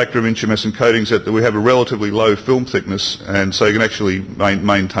important factor of intumescent coatings is that we have a relatively low film thickness, and so you can actually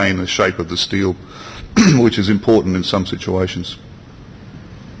maintain the shape of the steel, which is important in some situations.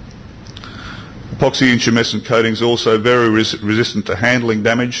 Epoxy intumescent coatings are also very resistant to handling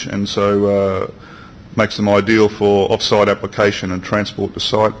damage, and so makes them ideal for off-site application and transport to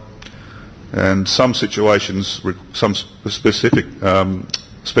site. And some situations, some specific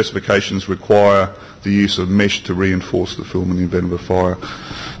specifications require the use of mesh to reinforce the film in the event of a fire.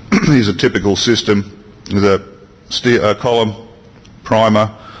 Here's a typical system with a column, primer,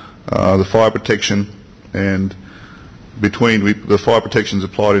 the fire protection, and between the fire protection is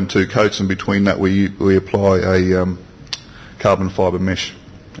applied in 2 coats, and between that we apply a carbon fibre mesh,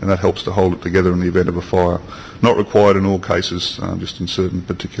 and that helps to hold it together in the event of a fire. Not required in all cases, just in certain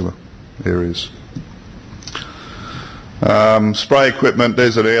particular areas. Spray equipment,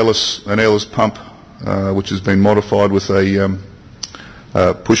 there's an airless pump which has been modified with a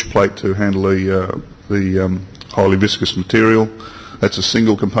push plate to handle the highly viscous material. That's a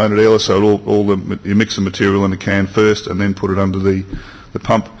single component airless, so you mix the material in a can first and then put it under the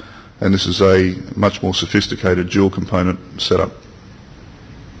pump, and this is a much more sophisticated dual component setup.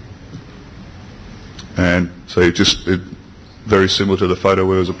 And so very similar to the photo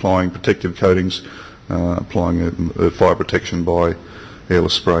where I was applying protective coatings, applying a fire protection by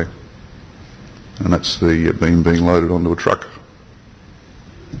airless spray. And that's the beam being loaded onto a truck.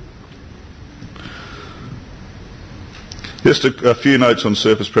 Just a few notes on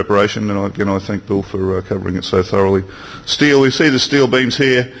surface preparation, and again I thank Bill for covering it so thoroughly. Steel, you see the steel beams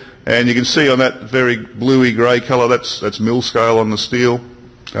here, and you can see on that very bluey grey colour, that's mill scale on the steel.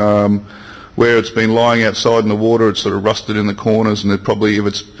 Where it's been lying outside in the water, it's sort of rusted in the corners, and probably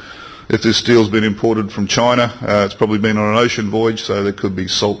if this steel's been imported from China, it's probably been on an ocean voyage, so there could be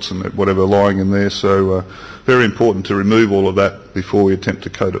salts and whatever lying in there. So very important to remove all of that before we attempt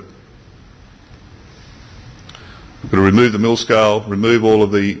to coat it. We've got to remove the mill scale, remove all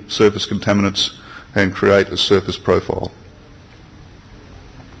of the surface contaminants, and create a surface profile.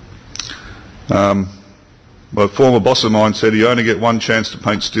 My former boss of mine said you only get one chance to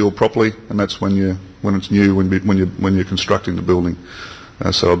paint steel properly, and that's when it's new, when you're constructing the building.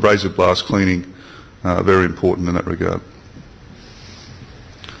 So abrasive blast cleaning, very important in that regard.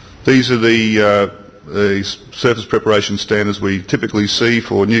 These are the surface preparation standards we typically see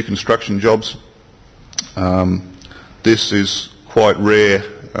for new construction jobs. This is quite rare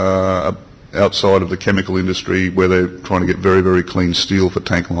outside of the chemical industry, where they're trying to get very, very clean steel for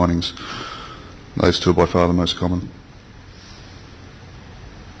tank linings. Those two are by far the most common.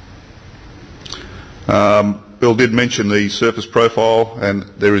 Bill did mention the surface profile, and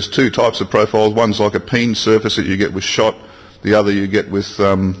there is 2 types of profiles. One's like a peen surface that you get with shot, the other you get with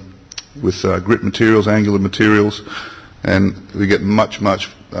grit materials, angular materials, and we get much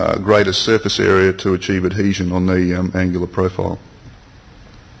greater surface area to achieve adhesion on the angular profile.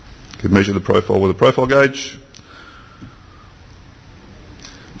 You can measure the profile with a profile gauge.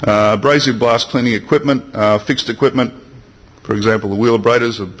 Abrasive blast cleaning equipment, fixed equipment, for example the wheel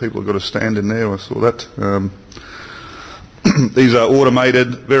abraders, people have got a stand in there, I saw that. These are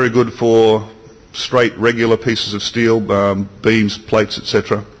automated, very good for straight regular pieces of steel, beams, plates,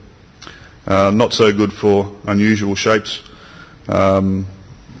 etc. Not so good for unusual shapes.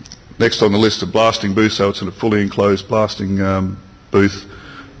 Next on the list of blasting booths, so it's in a fully enclosed blasting booth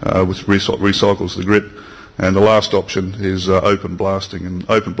which recycles the grit. And the last option is open blasting, and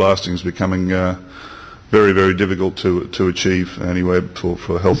open blasting is becoming very, very difficult to achieve anyway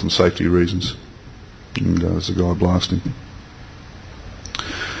for health and safety reasons. And there's a guy blasting.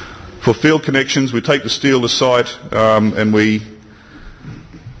 For field connections, we take the steel to site and we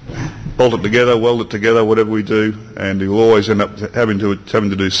bolt it together, weld it together, whatever we do, and you'll always end up having to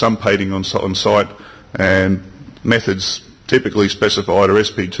do some painting on site, and methods typically specified are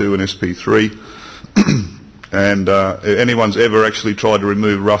SP2 and SP3. And if anyone's ever actually tried to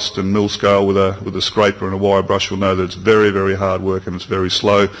remove rust and mill scale with a scraper and a wire brush will know that it's very, very hard work, and it's very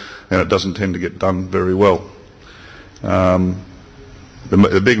slow, and it doesn't tend to get done very well.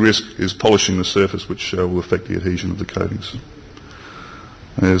 The big risk is polishing the surface, which will affect the adhesion of the coatings.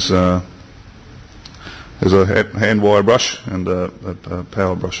 There's a hand wire brush and a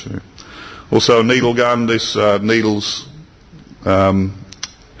power brush there. Also a needle gun. This needles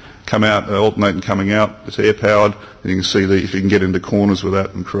come out, alternate and coming out. It's air powered, and you can see that if you can get into corners with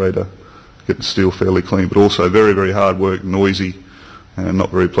that and create get the steel fairly clean, but also very, very hard work, noisy, and not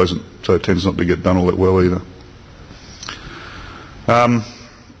very pleasant, so it tends not to get done all that well either.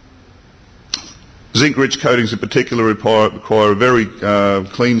 Zinc-rich coatings in particular require a very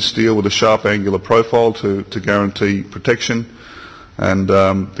clean steel with a sharp angular profile to guarantee protection, and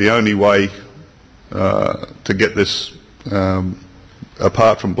the only way to get this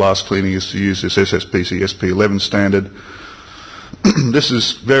apart from blast cleaning is to use this SSPC SP11 standard. This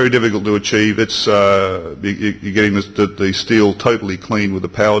is very difficult to achieve. It's you're getting the steel totally clean with a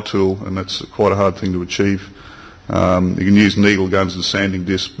power tool, and that's quite a hard thing to achieve. You can use needle guns and sanding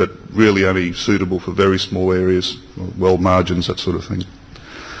discs, but really only suitable for very small areas, weld margins, that sort of thing.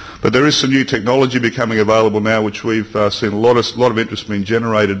 But there is some new technology becoming available now, which we've seen a lot of interest being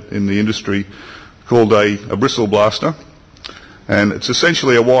generated in the industry, called a bristle blaster. And it's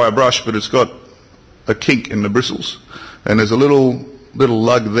essentially a wire brush, but it's got a kink in the bristles. And there's a little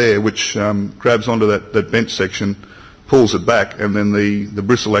lug there which grabs onto that bent section, pulls it back, and then the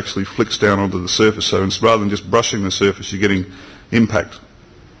bristle actually flicks down onto the surface. So rather than just brushing the surface, you're getting impact.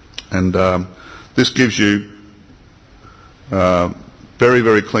 And this gives you very,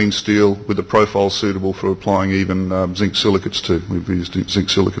 very clean steel with a profile suitable for applying even zinc silicates to. We've used zinc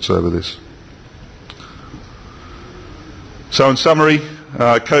silicates over this. So in summary,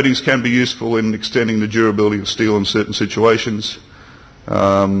 coatings can be useful in extending the durability of steel in certain situations.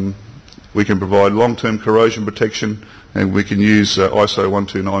 We can provide long-term corrosion protection, and we can use ISO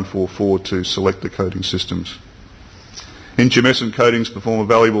 12944 to select the coating systems. Intumescent coatings perform a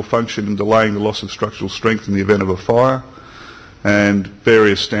valuable function in delaying the loss of structural strength in the event of a fire, and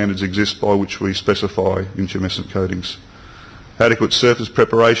various standards exist by which we specify intumescent coatings. Adequate surface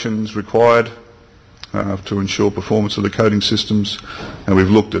preparation is required to ensure performance of the coating systems, and we've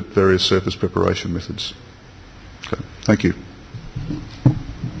looked at various surface preparation methods. Okay, thank you.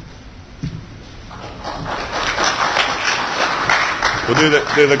 We'll do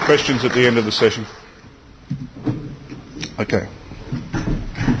the questions at the end of the session. Okay.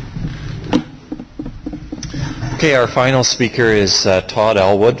 Okay, our final speaker is Todd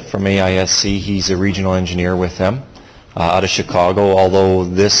Elwood from AISC. He's a regional engineer with them out of Chicago, although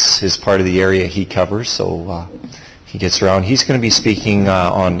this is part of the area he covers, so he gets around. He's going to be speaking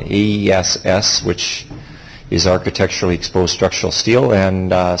on AESS, which is architecturally exposed structural steel,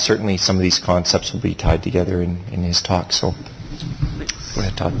 and certainly some of these concepts will be tied together in his talk. So go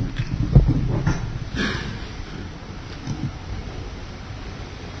ahead, Todd.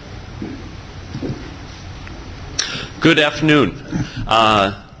 Good afternoon.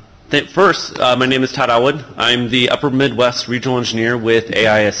 First, my name is Todd Elwood. I'm the Upper Midwest Regional Engineer with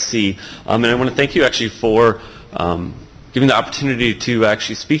AISC, and I want to thank you actually for giving the opportunity to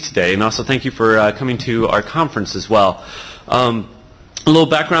actually speak today, and also thank you for coming to our conference as well. A little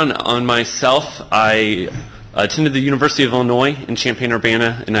background on myself. I attended the University of Illinois in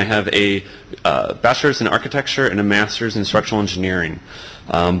Champaign-Urbana, and I have a bachelor's in architecture and a master's in structural engineering,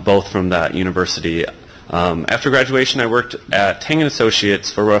 both from that university. After graduation, I worked at Tang &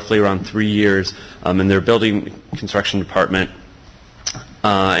 Associates for roughly around 3 years in their building construction department,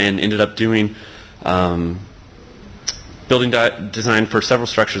 and ended up doing building design for several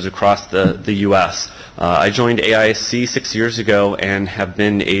structures across the U.S. I joined AISC 6 years ago and have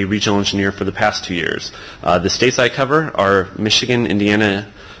been a regional engineer for the past 2 years. The states I cover are Michigan,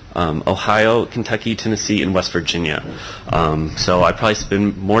 Indiana, Ohio, Kentucky, Tennessee, and West Virginia. So I probably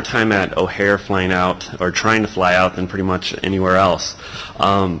spend more time at O'Hare flying out or trying to fly out than pretty much anywhere else.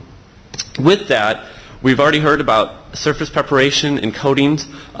 With that, we've already heard about surface preparation and coatings,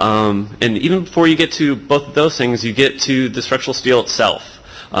 and even before you get to both of those things, you get to the structural steel itself.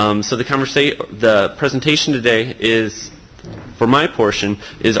 So the presentation today is, for my portion,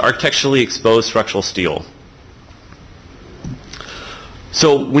 is architecturally exposed structural steel.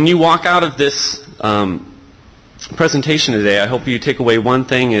 So when you walk out of this presentation today, I hope you take away one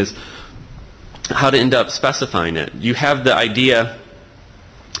thing, is how to end up specifying it. You have the idea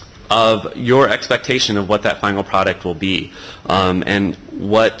of your expectation of what that final product will be. And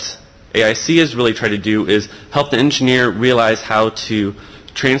what AIC has really tried to do is help the engineer realize how to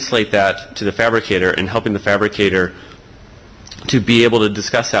translate that to the fabricator, and helping the fabricator to be able to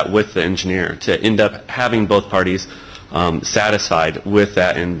discuss that with the engineer to end up having both parties satisfied with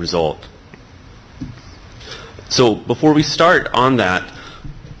that end result. So before we start on that,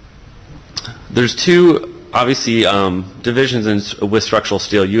 there's two obviously divisions with structural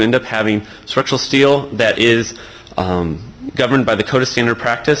steel. You end up having structural steel that is governed by the Code of Standard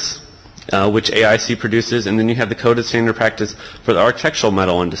Practice, which AIC produces, and then you have the Code of Standard Practice for the architectural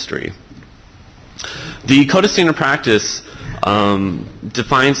metal industry. The Code of Standard Practice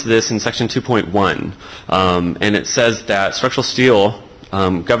defines this in section 2.1, and it says that structural steel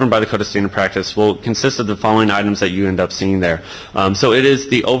governed by the Code of Standard Practice will consist of the following items that you end up seeing there. So it is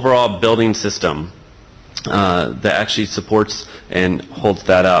the overall building system that actually supports and holds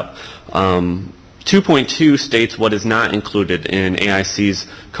that up. 2.2 states what is not included in AIC's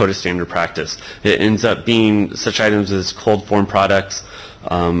Code of Standard Practice. It ends up being such items as cold form products,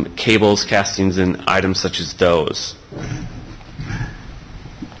 cables, castings, and items such as those.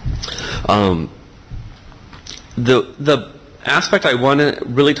 The aspect I want to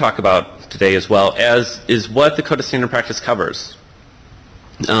really talk about today as well as is what the Code of Standard Practice covers.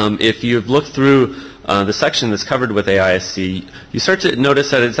 If you've looked through the section that's covered with AISC, you start to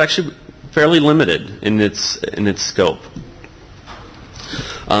notice that it's actually fairly limited in its scope.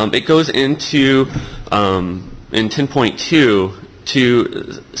 It goes into in 10.2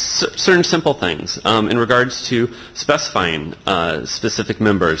 to certain simple things in regards to specifying specific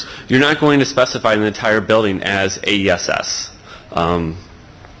members. You're not going to specify the entire building as AESS.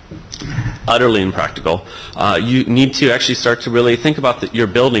 Utterly impractical. You need to actually start to really think about your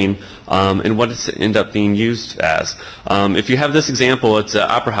building and what it's end up being used as. If you have this example, it's an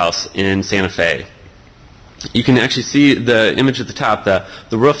opera house in Santa Fe. You can actually see the image at the top that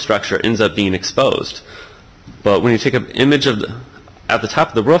the roof structure ends up being exposed. But when you take an image of at the top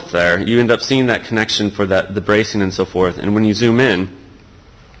of the roof there, you end up seeing that connection for the bracing and so forth. And when you zoom in,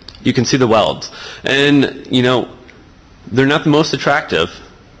 you can see the welds. And, you know, they're not the most attractive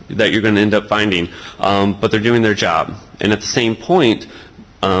that you're going to end up finding, but they're doing their job. And at the same point,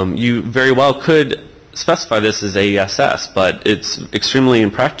 you very well could specify this as AESS, but it's extremely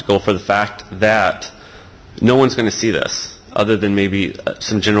impractical for the fact that no one's going to see this other than maybe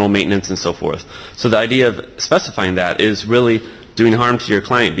some general maintenance and so forth. So the idea of specifying that is really doing harm to your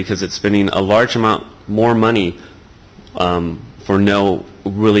client because it's spending a large amount more money for no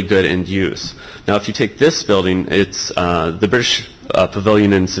really good end use. Now, if you take this building, it's the British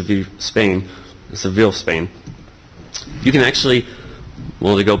Pavilion in Seville, Spain. You can actually,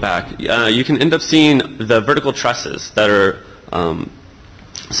 well, to go back, you can end up seeing the vertical trusses that are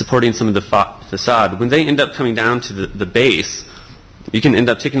supporting some of the facade. When they end up coming down to the base, you can end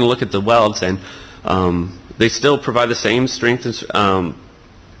up taking a look at the welds, and they still provide the same strength and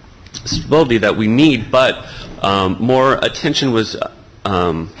stability that we need, but more attention was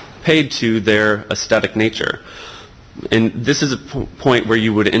paid to their aesthetic nature. And this is a point where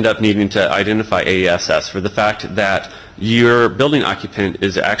you would end up needing to identify AESS for the fact that your building occupant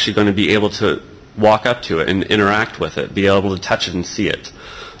is actually going to be able to walk up to it and interact with it, be able to touch it and see it.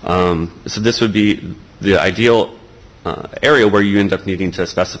 So this would be the ideal area where you end up needing to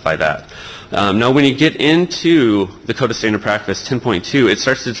specify that. Now, when you get into the Code of Standard Practice 10.2, it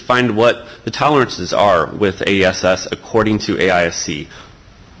starts to define what the tolerances are with AESS according to AISC.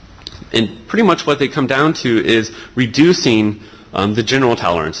 And pretty much what they come down to is reducing the general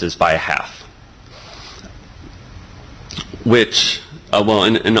tolerances by half. Which, well,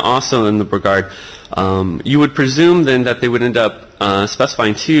 and also in the regard, you would presume then that they would end up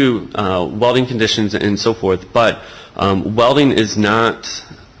specifying two welding conditions and so forth, but welding is not,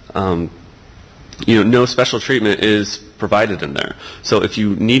 no special treatment is provided in there. So if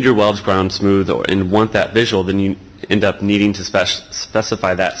you need your welds ground smooth and want that visual, then you end up needing to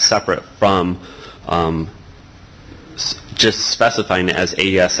specify that separate from just specifying it as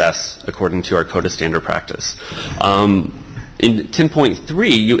AESS according to our Code of Standard Practice. In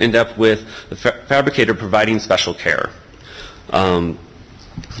 10.3, you end up with the fabricator providing special care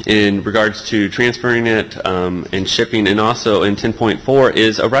in regards to transferring it and shipping, and also in 10.4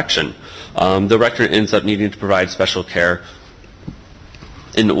 is erection. The erector ends up needing to provide special care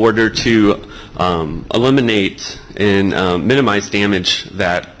in order to eliminate and minimize damage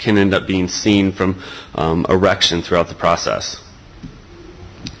that can end up being seen from erection throughout the process.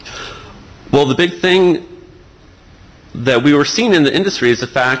 Well, the big thing that we were seeing in the industry is the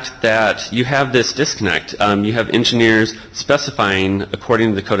fact that you have this disconnect. You have engineers specifying according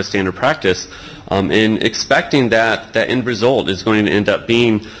to the Code of Standard Practice and expecting that that end result is going to end up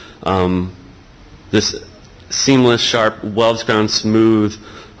being this seamless, sharp, welds ground smooth,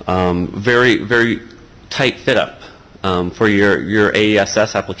 very, very tight fit up for your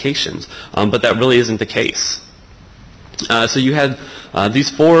AESS applications. But that really isn't the case. So you had these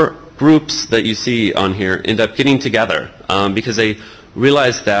four groups that you see on here end up getting together because they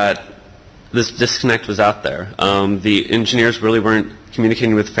realized that this disconnect was out there. The engineers really weren't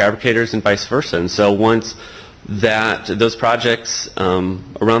communicating with fabricators and vice versa. And so once that those projects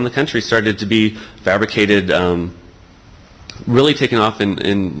around the country started to be fabricated, really taking off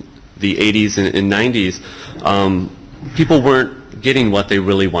in the 80s and 90s, people weren't getting what they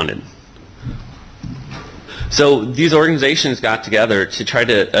really wanted. So these organizations got together to try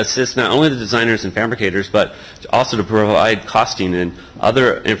to assist not only the designers and fabricators, but also to provide costing and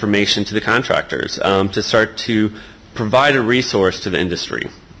other information to the contractors to start to provide a resource to the industry.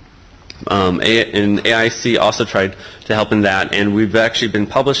 And AIC also tried to help in that, and we've actually been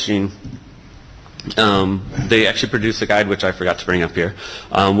publishing. They actually produced a guide, which I forgot to bring up here,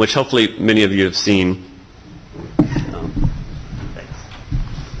 which hopefully many of you have seen,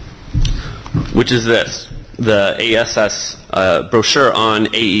 which is this, the ASS brochure on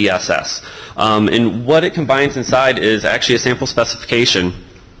AESS. And what it combines inside is actually a sample specification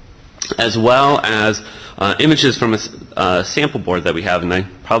as well as images from a sample board that we have, and I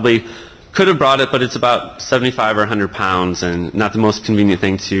probably could have brought it, but it's about 75 or 100 pounds and not the most convenient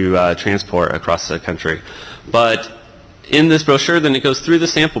thing to transport across the country. But in this brochure, then it goes through the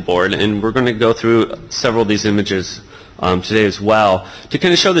sample board, and we're going to go through several of these images today as well to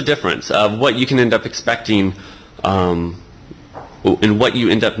kind of show the difference of what you can end up expecting and what you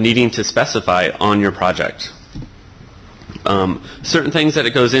end up needing to specify on your project. Certain things that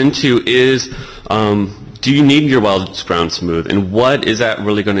it goes into is do you need your welds ground smooth, and what is that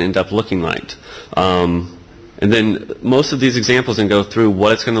really going to end up looking like? And then most of these examples then go through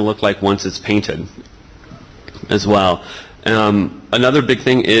what it's going to look like once it's painted as well. Another big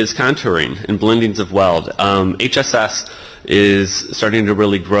thing is contouring and blendings of weld. HSS is starting to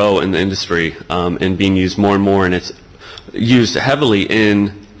really grow in the industry and being used more and more, and it's used heavily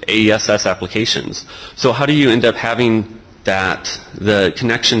in AESS applications. So how do you end up having that, the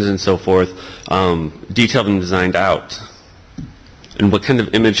connections and so forth, detailed and designed out? And what kind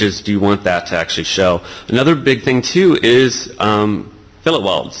of images do you want that to actually show? Another big thing too is fillet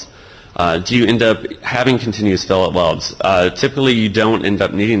welds. Do you end up having continuous fillet welds? Typically you don't end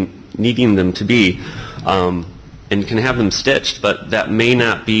up needing them to be, and can have them stitched, but that may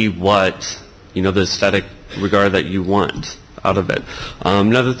not be what, you know, the aesthetic regard that you want out of it.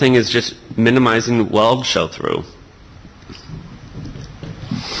 Another thing is just minimizing weld show through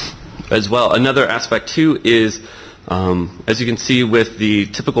as well. Another aspect too is, as you can see with the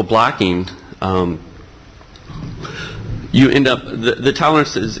typical blocking, you end up, the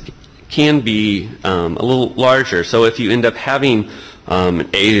tolerances can be a little larger. So if you end up having an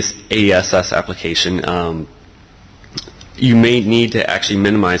AESS application, you may need to actually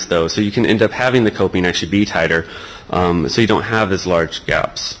minimize those. So you can end up having the coping actually be tighter, so you don't have as large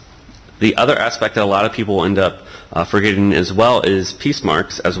gaps. The other aspect that a lot of people end up forgetting as well is piece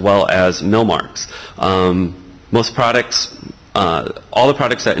marks as well as mill marks. Most products, all the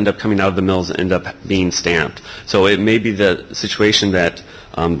products that end up coming out of the mills end up being stamped. So it may be the situation that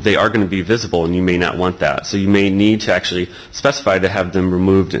they are going to be visible, and you may not want that. So you may need to actually specify to have them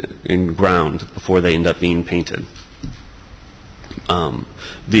removed and ground before they end up being painted.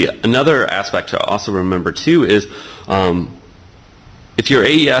 Another aspect to also remember too is if your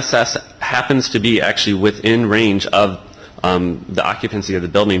AESS happens to be actually within range of the occupancy of the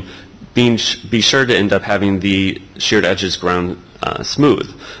building, be sure to end up having the sheared edges ground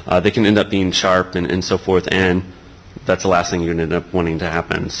smooth. They can end up being sharp and so forth, and that's the last thing you're going to end up wanting to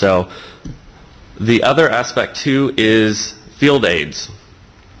happen. So the other aspect too is field aids.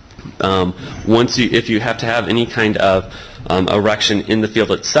 If you have to have any kind of erection in the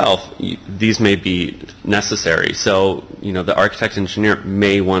field itself, these may be necessary. So, you know, the architect engineer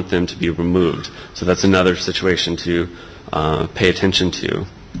may want them to be removed. So that's another situation to pay attention to.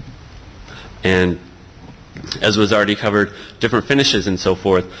 And as was already covered, different finishes and so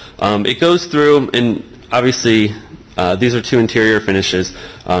forth. It goes through, and obviously these are two interior finishes,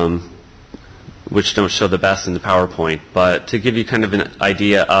 which don't show the best in the PowerPoint, but to give you kind of an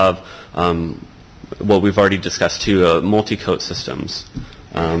idea of what we've already discussed too, multi-coat systems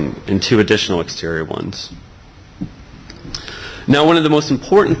and two additional exterior ones. Now, one of the most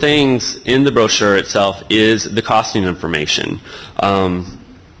important things in the brochure itself is the costing information,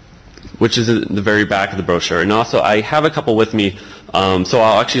 which is in the very back of the brochure. And also, I have a couple with me, so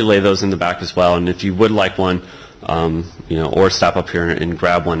I'll actually lay those in the back as well. And if you would like one, you know, or stop up here and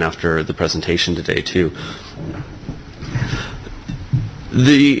grab one after the presentation today too.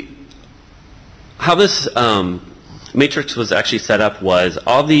 How this matrix was actually set up was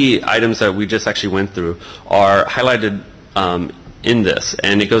all the items that we just actually went through are highlighted in this,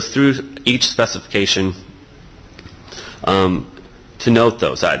 and it goes through each specification to note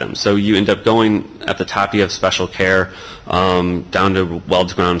those items. So you end up going at the top, you have special care, down to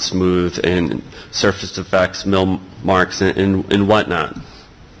welds ground smooth and surface defects, mill marks, and whatnot.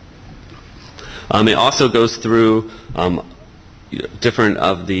 It also goes through different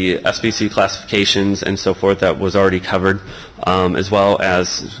of the SPC classifications and so forth that was already covered, as well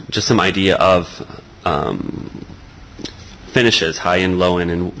as just some idea of finishes, high-end,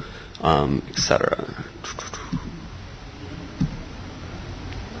 low-end, and etc.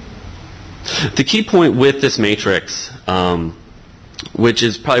 The key point with this matrix, which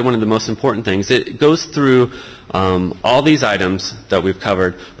is probably one of the most important things, it goes through all these items that we've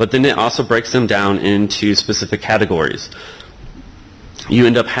covered, but then it also breaks them down into specific categories. You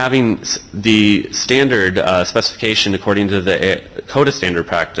end up having the standard specification according to the CODA standard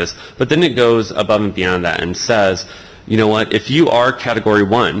practice, but then it goes above and beyond that and says, you know what, if you are category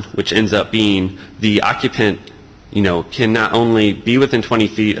 1, which ends up being the occupant, you know, can not only be within 20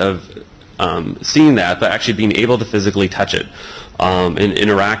 feet of seeing that, but actually being able to physically touch it and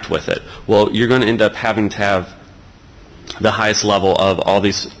interact with it. Well, you're going to end up having to have the highest level of all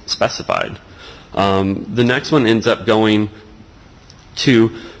these specified. The next one ends up going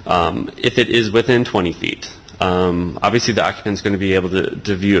to if it is within 20 feet. Obviously, the occupant is going to be able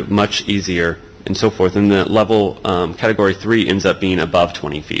to view it much easier and so forth. And the level category 3 ends up being above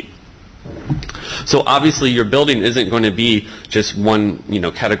 20 feet. So obviously your building isn't going to be just one, you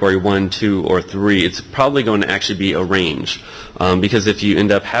know, category 1, 2, or 3. It's probably going to actually be a range, because if you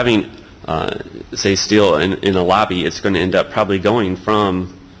end up having, say, steel in a lobby, it's going to end up probably going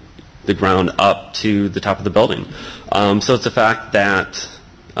from the ground up to the top of the building. So it's the fact that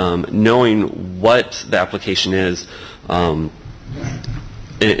knowing what the application is and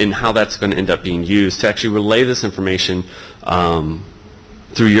how that's going to end up being used to actually relay this information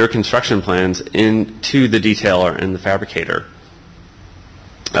through your construction plans into the detailer and the fabricator.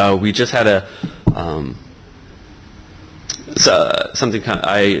 We just had a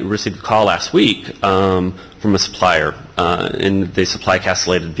I received a call last week from a supplier, and they supply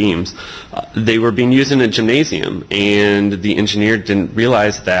castellated beams. They were being used in a gymnasium, and the engineer didn't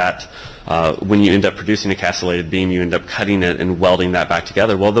realize that when you end up producing a castellated beam, you end up cutting it and welding that back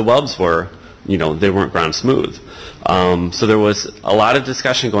together. Well, the welds were, you know, they weren't ground smooth. So there was a lot of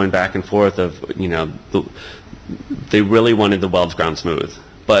discussion going back and forth of, you know, they really wanted the welds ground smooth.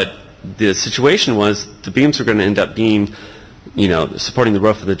 But the situation was the beams were going to end up being, you know, supporting the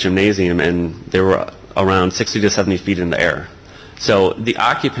roof of the gymnasium, and they were around 60 to 70 feet in the air. So the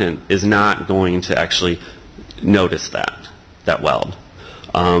occupant is not going to actually notice that weld.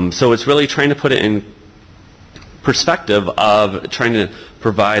 So it's really trying to put it in perspective of trying to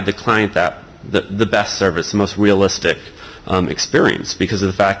provide the client the best service, the most realistic experience, because of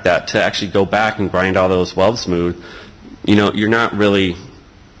the fact that to actually go back and grind all those welds smooth, you know, you're not really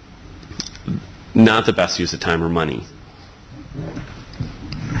the best use of time or money.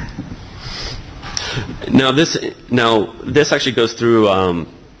 Now this actually goes through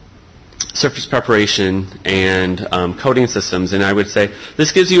surface preparation and coating systems, and I would say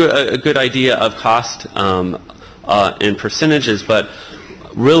this gives you a good idea of cost and percentages, but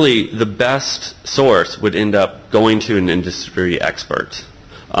really the best source would end up going to an industry expert.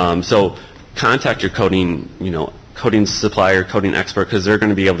 So contact your coating supplier, coating expert, because they're going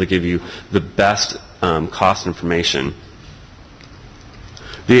to be able to give you the best cost information.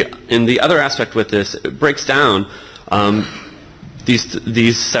 And the other aspect with this, it breaks down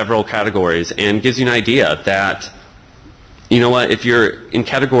these several categories and gives you an idea that, you know what, if you're in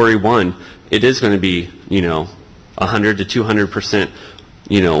category 1, it is going to be, you know, 100 to 200%,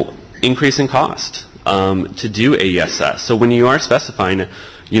 you know, increase in cost to do AESS. So when you are specifying it,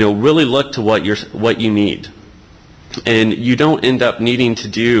 you know, really look to what you need, and you don't end up needing to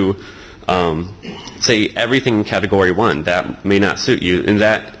do, say, everything in category 1. That may not suit you, and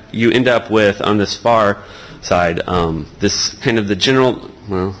that you end up with on this far side this kind of the general,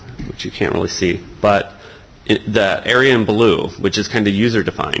 well, which you can't really see, but the area in blue, which is kind of user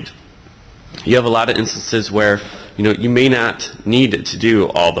defined. You have a lot of instances where, you know, you may not need to do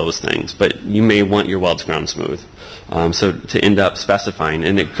all those things, but you may want your welds ground smooth. So to end up specifying,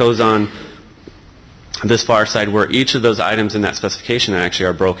 and it goes on this far side where each of those items in that specification actually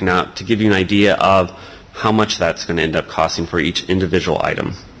are broken out to give you an idea of how much that's going to end up costing for each individual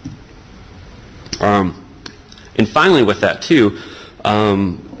item. And finally with that too,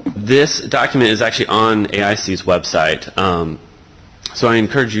 this document is actually on AIC's website. So I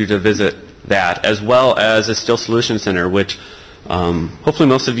encourage you to visit that, as well as the Steel Solutions Center, which hopefully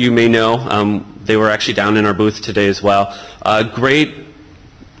most of you may know. They were actually down in our booth today as well. A great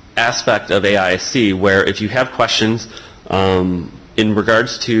aspect of AIC where if you have questions in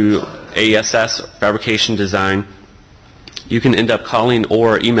regards to AESS, fabrication design, you can end up calling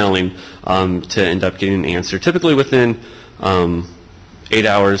or emailing to end up getting an answer, typically within 8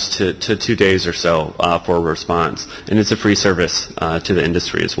 hours to 2 days or so for a response. And it's a free service to the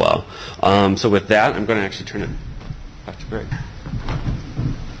industry as well. So with that, I'm going to actually turn it back to Greg.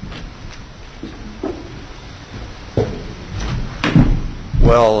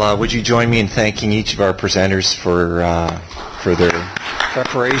 Well, would you join me in thanking each of our presenters for their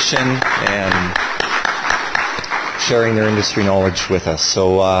preparation and sharing their industry knowledge with us.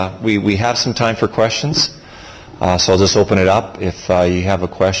 So we have some time for questions. So I'll just open it up. If you have a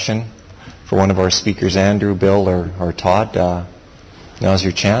question for one of our speakers, Andrew, Bill, or Todd, now's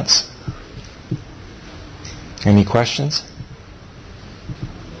your chance. Any questions?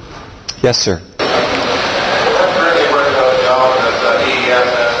 Yes, sir.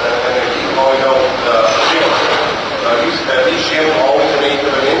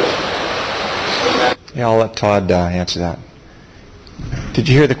 Yeah, I'll let Todd answer that. Did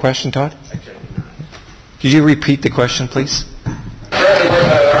you hear the question, Todd? Could you repeat the question, please? Currently, we're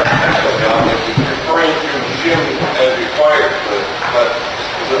at our architectural job, referring to shim as required, but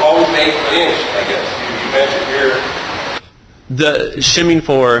is it always an 1/8 inch, I guess? You mentioned here. The shimming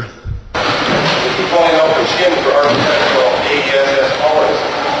for... If you're calling out for shim for architectural AESS tolerance,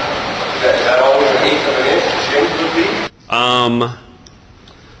 is that always an 1/8 inch shim would be?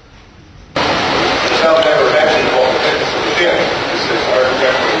 It sounds never mentioned about the thickness of the shim. This is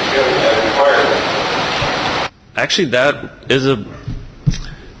architectural shim as required. Actually, that is a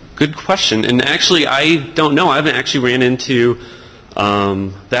good question. And actually, I don't know. I haven't actually ran into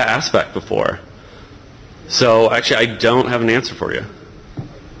that aspect before. So actually, I don't have an answer for you.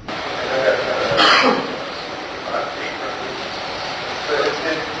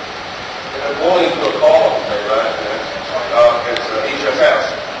 Going to a column, right? It's HFS,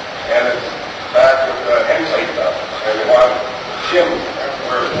 and it's back with Hemsley stuff, and they want shim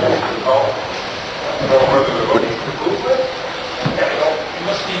where it's going to the column. I don't know whether they're looking for movement. It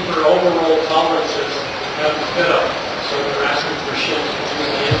must be for overall tolerances and fit up, so they're asking for shims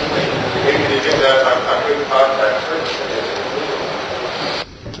between the inlay and Maybe they did that on good contact surface.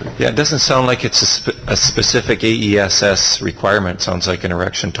 Yeah, it doesn't sound like it's a specific AESS requirement. It sounds like an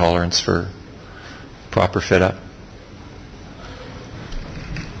erection tolerance for proper fit up.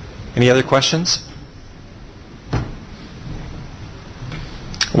 Any other questions?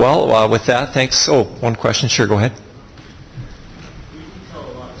 Well, with that, thanks. Oh, one question. Sure, go ahead.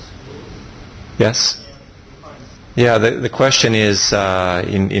 Yes? Yeah, the question is,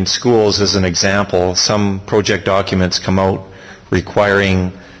 in schools, as an example, some project documents come out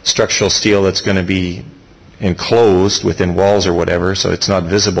requiring structural steel that's going to be enclosed within walls or whatever, so it's not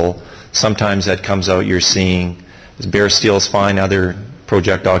visible. Sometimes that comes out, you're seeing bare steel is fine, other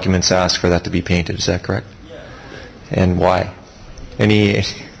project documents ask for that to be painted. Is that correct? Yeah. And why? Any...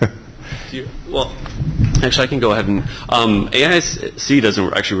 Well, actually, I can go ahead and... AIC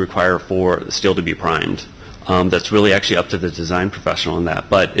doesn't actually require for steel to be primed. That's really actually up to the design professional in that.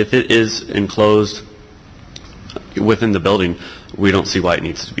 But if it is enclosed within the building, we don't see why it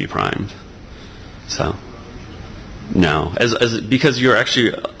needs to be primed. So, no. Because you're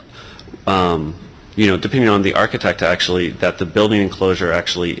actually... depending on the architect, actually, that the building enclosure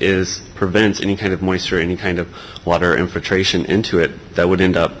actually prevents any kind of moisture, any kind of water infiltration into it that would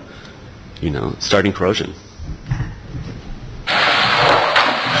end up, starting corrosion.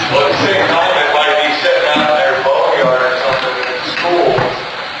 Well, at the same time, it might be sitting out in their boneyard or something in school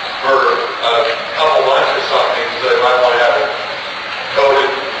for a couple months or something, so they might want to have it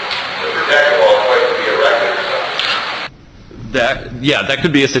coated to protect the wall, quite to be erected or something. That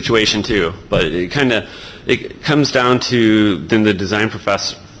could be a situation too, but it comes down to then the design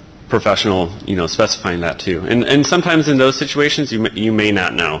professional, specifying that too. And sometimes in those situations, you may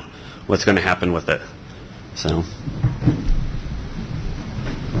not know what's going to happen with it. So.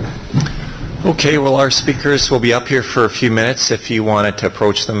 Okay, well, our speakers will be up here for a few minutes if you wanted to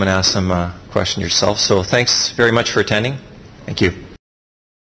approach them and ask them a question yourself. So thanks very much for attending. Thank you.